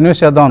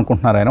ఇన్వెస్ట్ చేద్దాం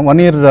అనుకుంటున్నారు ఆయన 1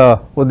 year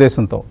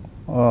ఉద్దేశంతో.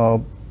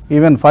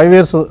 ఈవెన్ 5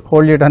 years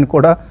హోల్డ్ చేయడానికి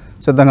కూడా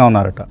సిద్ధంగా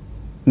ఉన్నారట.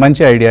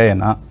 మంచి ఐడియా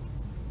అయినా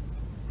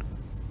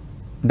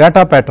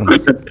data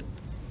patterns?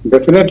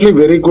 Definitely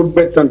very good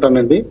bet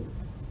అంటానండి.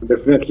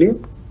 Definitely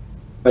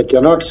I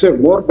cannot say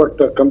more, but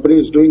the company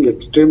is doing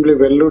extremely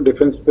well.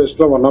 Defense space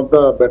lo one of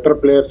the better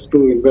players to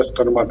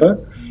invest anamata.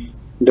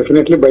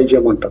 Definitely buy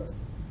చేయమంట.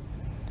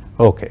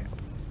 Okay,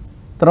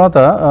 తర్వాత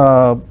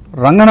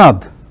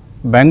రంగనాథ్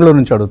బెంగళూరు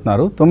నుంచి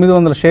అడుగుతున్నారు.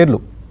 900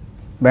 షేర్లు.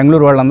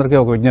 బెంగళూరు వాళ్ళందరికీ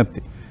ఒక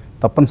విజ్ఞప్తి,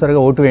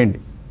 తప్పనిసరిగా vote వేయండి.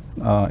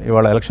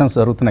 ఇవాళ ఎలక్షన్స్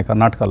జరుగుతున్నాయి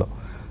కర్ణాటకలో.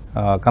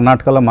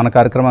 కర్ణాటకలో మన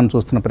కార్యక్రమాన్ని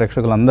చూస్తున్న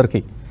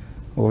ప్రేక్షకులందరికీ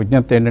ఒక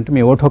విజ్ఞప్తి ఏంటంటే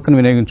మీ ఓటు హక్కును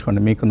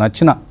వినియోగించుకోండి. మీకు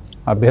నచ్చిన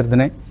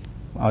అభ్యర్థినే,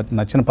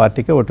 నచ్చిన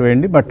పార్టీకే ఓటు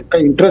వేయండి. బట్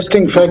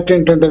ఇంట్రెస్టింగ్ ఫ్యాక్ట్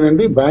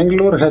ఏంటంటేనండి,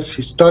 Bengaluru has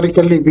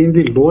historically been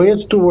the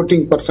lowest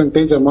voting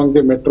percentage among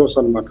the metros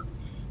అనమాట.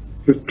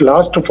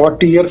 లాస్ట్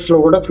 40 years లో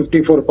కూడా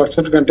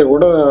 54% కంటే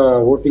కూడా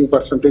ఓటింగ్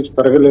పర్సంటేజ్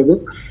పెరగలేదు.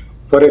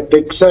 For a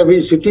tech savvy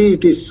city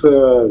it is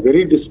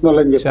very decimal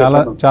అని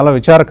చెప్పి చాలా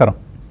విచారకరం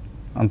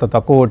అంత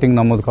తక్కువ ఓటింగ్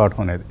నమోదు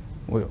కావడం అనేది.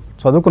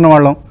 చదువుకున్న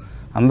వాళ్ళం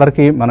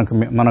అందరికీ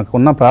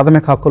మనకున్న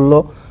ప్రాథమిక హక్కుల్లో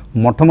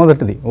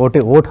మొట్టమొదటిది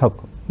ఓటు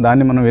హక్కు.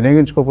 దాన్ని మనం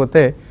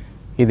వినియోగించుకోకపోతే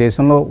ఈ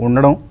దేశంలో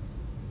ఉండడం,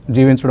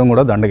 జీవించడం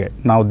కూడా దండగే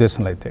నా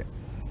ఉద్దేశంలో అయితే.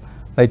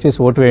 దయచేసి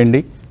ఓటు వేయండి,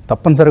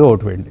 తప్పనిసరిగా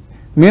ఓటు వేయండి.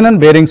 మీనన్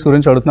బేరింగ్స్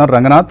గురించి అడుగుతున్నారు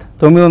రంగనాథ్.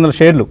 900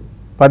 షేర్లు,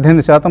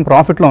 18%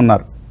 ప్రాఫిట్లో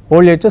ఉన్నారు.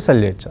 హోల్డ్ చేయొచ్చా,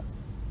 సెల్ చేయొచ్చా?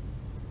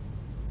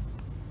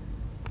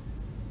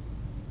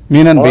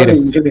 Menon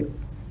bearings.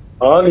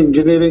 All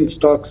engineering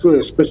stocks,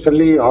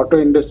 especially auto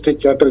industry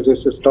క్యాటర్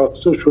చేసే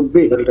stocks should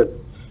be హెల్డెడ్.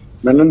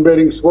 Menon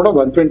bearings కూడా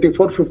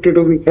 124,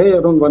 52 వీక్ హై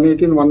అరౌండ్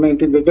 118,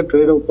 119 దగ్గర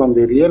ట్రేడ్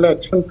అవుతుంది. రియల్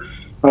యాక్షన్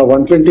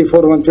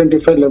 124,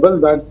 125 లెవెల్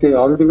దాటి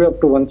all the way up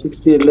to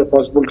 160 వెళ్ళే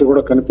పాసిబిలిటీ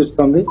కూడా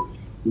కనిపిస్తుంది.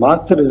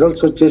 మార్చ్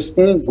రిజల్ట్స్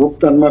వచ్చేసి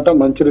గుడ్ అనమాట,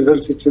 మంచి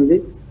రిజల్ట్స్ ఇచ్చింది,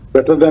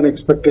 బెటర్ దాన్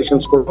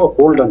ఎక్స్పెక్టేషన్స్ కూడా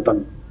హోల్డ్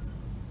అంటాను.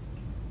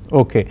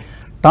 ఓకే,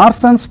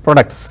 టార్సన్స్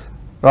ప్రొడక్ట్స్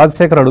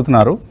రాజశేఖర్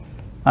అడుగుతున్నారు.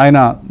 ఆయన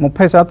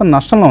 30%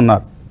 నష్టంలో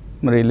ఉన్నారు.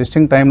 మరి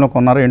లిస్టింగ్ టైంలో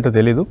కొన్నారో ఏంటో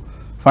తెలీదు.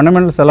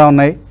 ఫండమెంటల్స్ ఎలా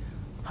ఉన్నాయి?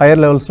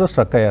 హైయర్ లెవెల్స్లో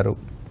స్ట్రక్ అయ్యారు.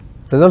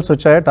 రిజల్ట్స్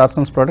వచ్చాయా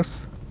టార్సన్స్ ప్రొడక్ట్స్?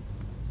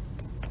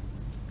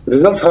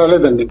 రిజల్ట్స్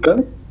రాలేదండి, ఇంకా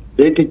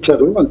డేట్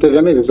ఇచ్చారు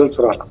అంతేగాని రిజల్ట్స్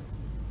రాలేదు.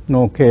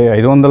 ఓకే,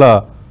 500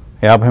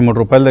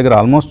 రూపాయల దగ్గర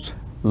ఆల్మోస్ట్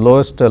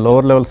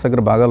లోవర్ లెవెల్స్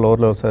దగ్గర బాగా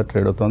లోవర్ లెవెల్స్ దగ్గర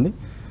ట్రేడ్ అవుతుంది.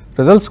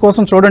 రిజల్ట్స్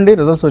కోసం చూడండి,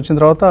 రిజల్ట్స్ వచ్చిన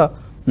తర్వాత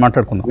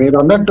మాట్లాడుకుందాం.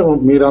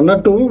 మీరు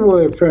అన్నట్టు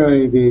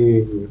ఇది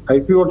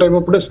ఐపీఓ టైం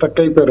అప్పుడే స్టక్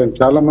అయిపోయారు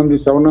చాలా మంది,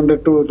 700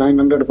 to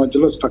 900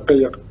 మధ్యలో స్టక్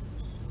అయ్యారు.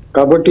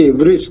 కాబట్టి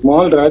ఎవ్రీ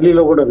స్మాల్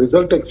ర్యాలీలో కూడా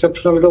రిజల్ట్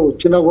ఎక్సెప్షనల్ గా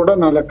వచ్చినా కూడా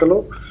నా లెక్కలో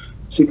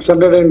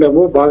 600 అండ్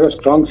అబోవ్ బాగా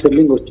స్ట్రాంగ్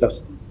సెల్లింగ్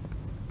వచ్చేస్తుంది.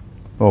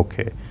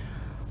 ఓకే,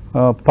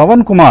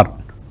 పవన్ కుమార్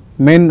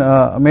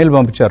మెయిల్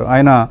పంపించారు.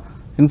 ఆయన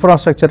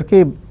ఇన్ఫ్రాస్ట్రక్చర్కి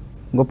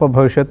గొప్ప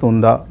భవిష్యత్తు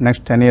ఉందా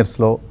నెక్స్ట్ 10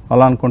 yearsలో?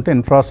 అలా అనుకుంటే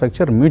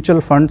infrastructure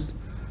mutual funds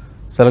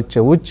select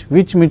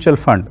which mutual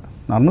fund?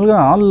 నార్మల్గా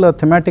ఆల్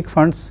థెమాటిక్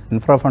ఫండ్స్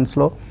ఇన్ఫ్రా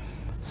ఫండ్స్లో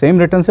సేమ్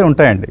రిటర్న్సే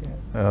ఉంటాయండి.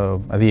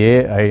 అది ఏ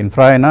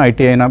ఇన్ఫ్రా అయినా,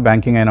 ఐటీ అయినా,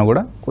 బ్యాంకింగ్ అయినా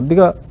కూడా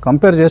కొద్దిగా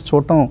కంపేర్ చేసి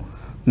చూడటం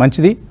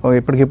మంచిది.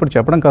 ఇప్పటికిప్పుడు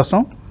చెప్పడం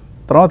కష్టం,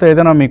 తర్వాత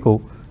ఏదైనా మీకు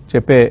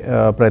చెప్పే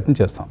ప్రయత్నం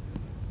చేస్తాం.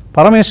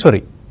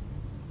 పరమేశ్వరి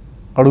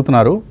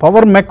అడుగుతున్నారు,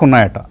 పవర్ మెక్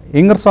ఉన్నాయట,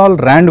 ఇంగర్సాల్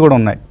ర్యాండ్ కూడా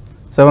ఉన్నాయి,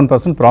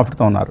 7%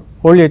 ప్రాఫిట్తో ఉన్నారు,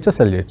 హోల్డ్ చేయొచ్చా,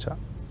 సెల్ చేయొచ్చా?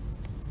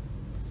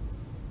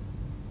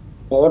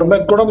 పవర్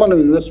బ్యాక్ కూడా మనం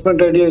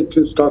ఇన్వెస్ట్మెంట్ ఐడియా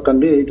ఇచ్చిన స్టాక్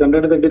అండి,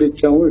 800 దగ్గర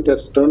ఇచ్చాము. It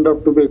has turned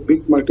up to be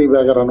big multi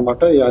bagger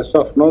అనమాట. యాజ్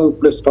ఆఫ్ నౌ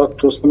ఇప్పుడే స్టాక్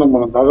చూస్తున్నాం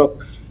మనం, దాదాపు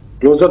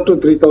క్లోజర్ టు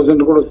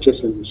 3000 కూడా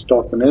వచ్చేసింది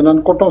స్టాక్. నేను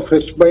అనుకుంటాం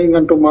ఫ్రెష్ బయింగ్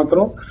అంటూ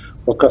మాత్రం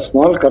ఒక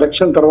స్మాల్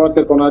కరెక్షన్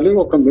తర్వాతే కొనాలి,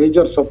 ఒక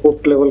మేజర్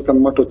సపోర్ట్ లెవెల్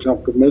కనమాట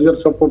వచ్చినప్పుడు. మేజర్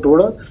సపోర్ట్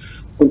కూడా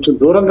కొంచెం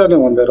దూరంగానే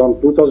ఉంది, అరౌండ్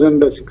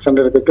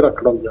 2600 దగ్గర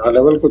అక్కడ ఉంది. ఆ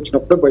లెవెల్కి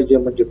వచ్చినప్పుడే బై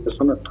చేయమని చెప్పేసి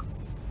అన్నట్టు.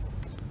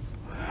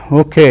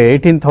 ఓకే,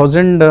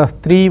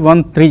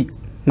 18,313,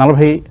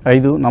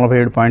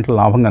 45-47 పాయింట్ల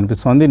లాభం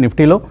కనిపిస్తోంది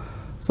నిఫ్టీలో.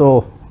 సో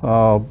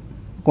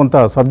కొంత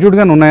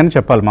సబ్జ్యూడ్గానే ఉన్నాయని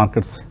చెప్పాలి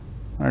మార్కెట్స్.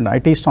 అండ్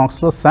ఐటీ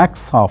స్టాక్స్లో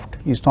సాక్స్ సాఫ్ట్,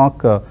 ఈ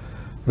స్టాక్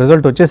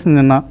రిజల్ట్ వచ్చేసింది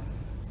నిన్న,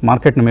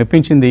 మార్కెట్ని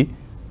మెప్పించింది.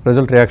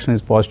 Result reaction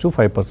is positive,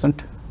 5%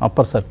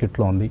 upper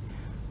సర్క్యూట్లో ఉంది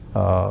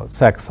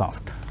సాక్స్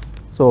సాఫ్ట్.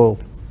 సో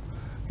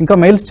ఇంకా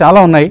మెయిల్స్ చాలా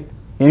ఉన్నాయి,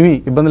 ఏమీ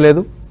ఇబ్బంది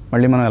లేదు.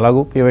 మళ్ళీ మనం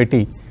ఎలాగూ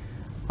పీవైటీ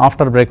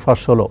ఆఫ్టర్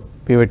బ్రేక్ఫాస్ట్ షోలో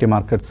పీవైటీ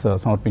మార్కెట్స్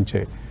సమర్పించే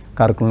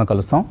కార్యక్రమంలో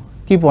కలుస్తాం.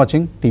 Keep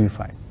watching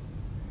TV5.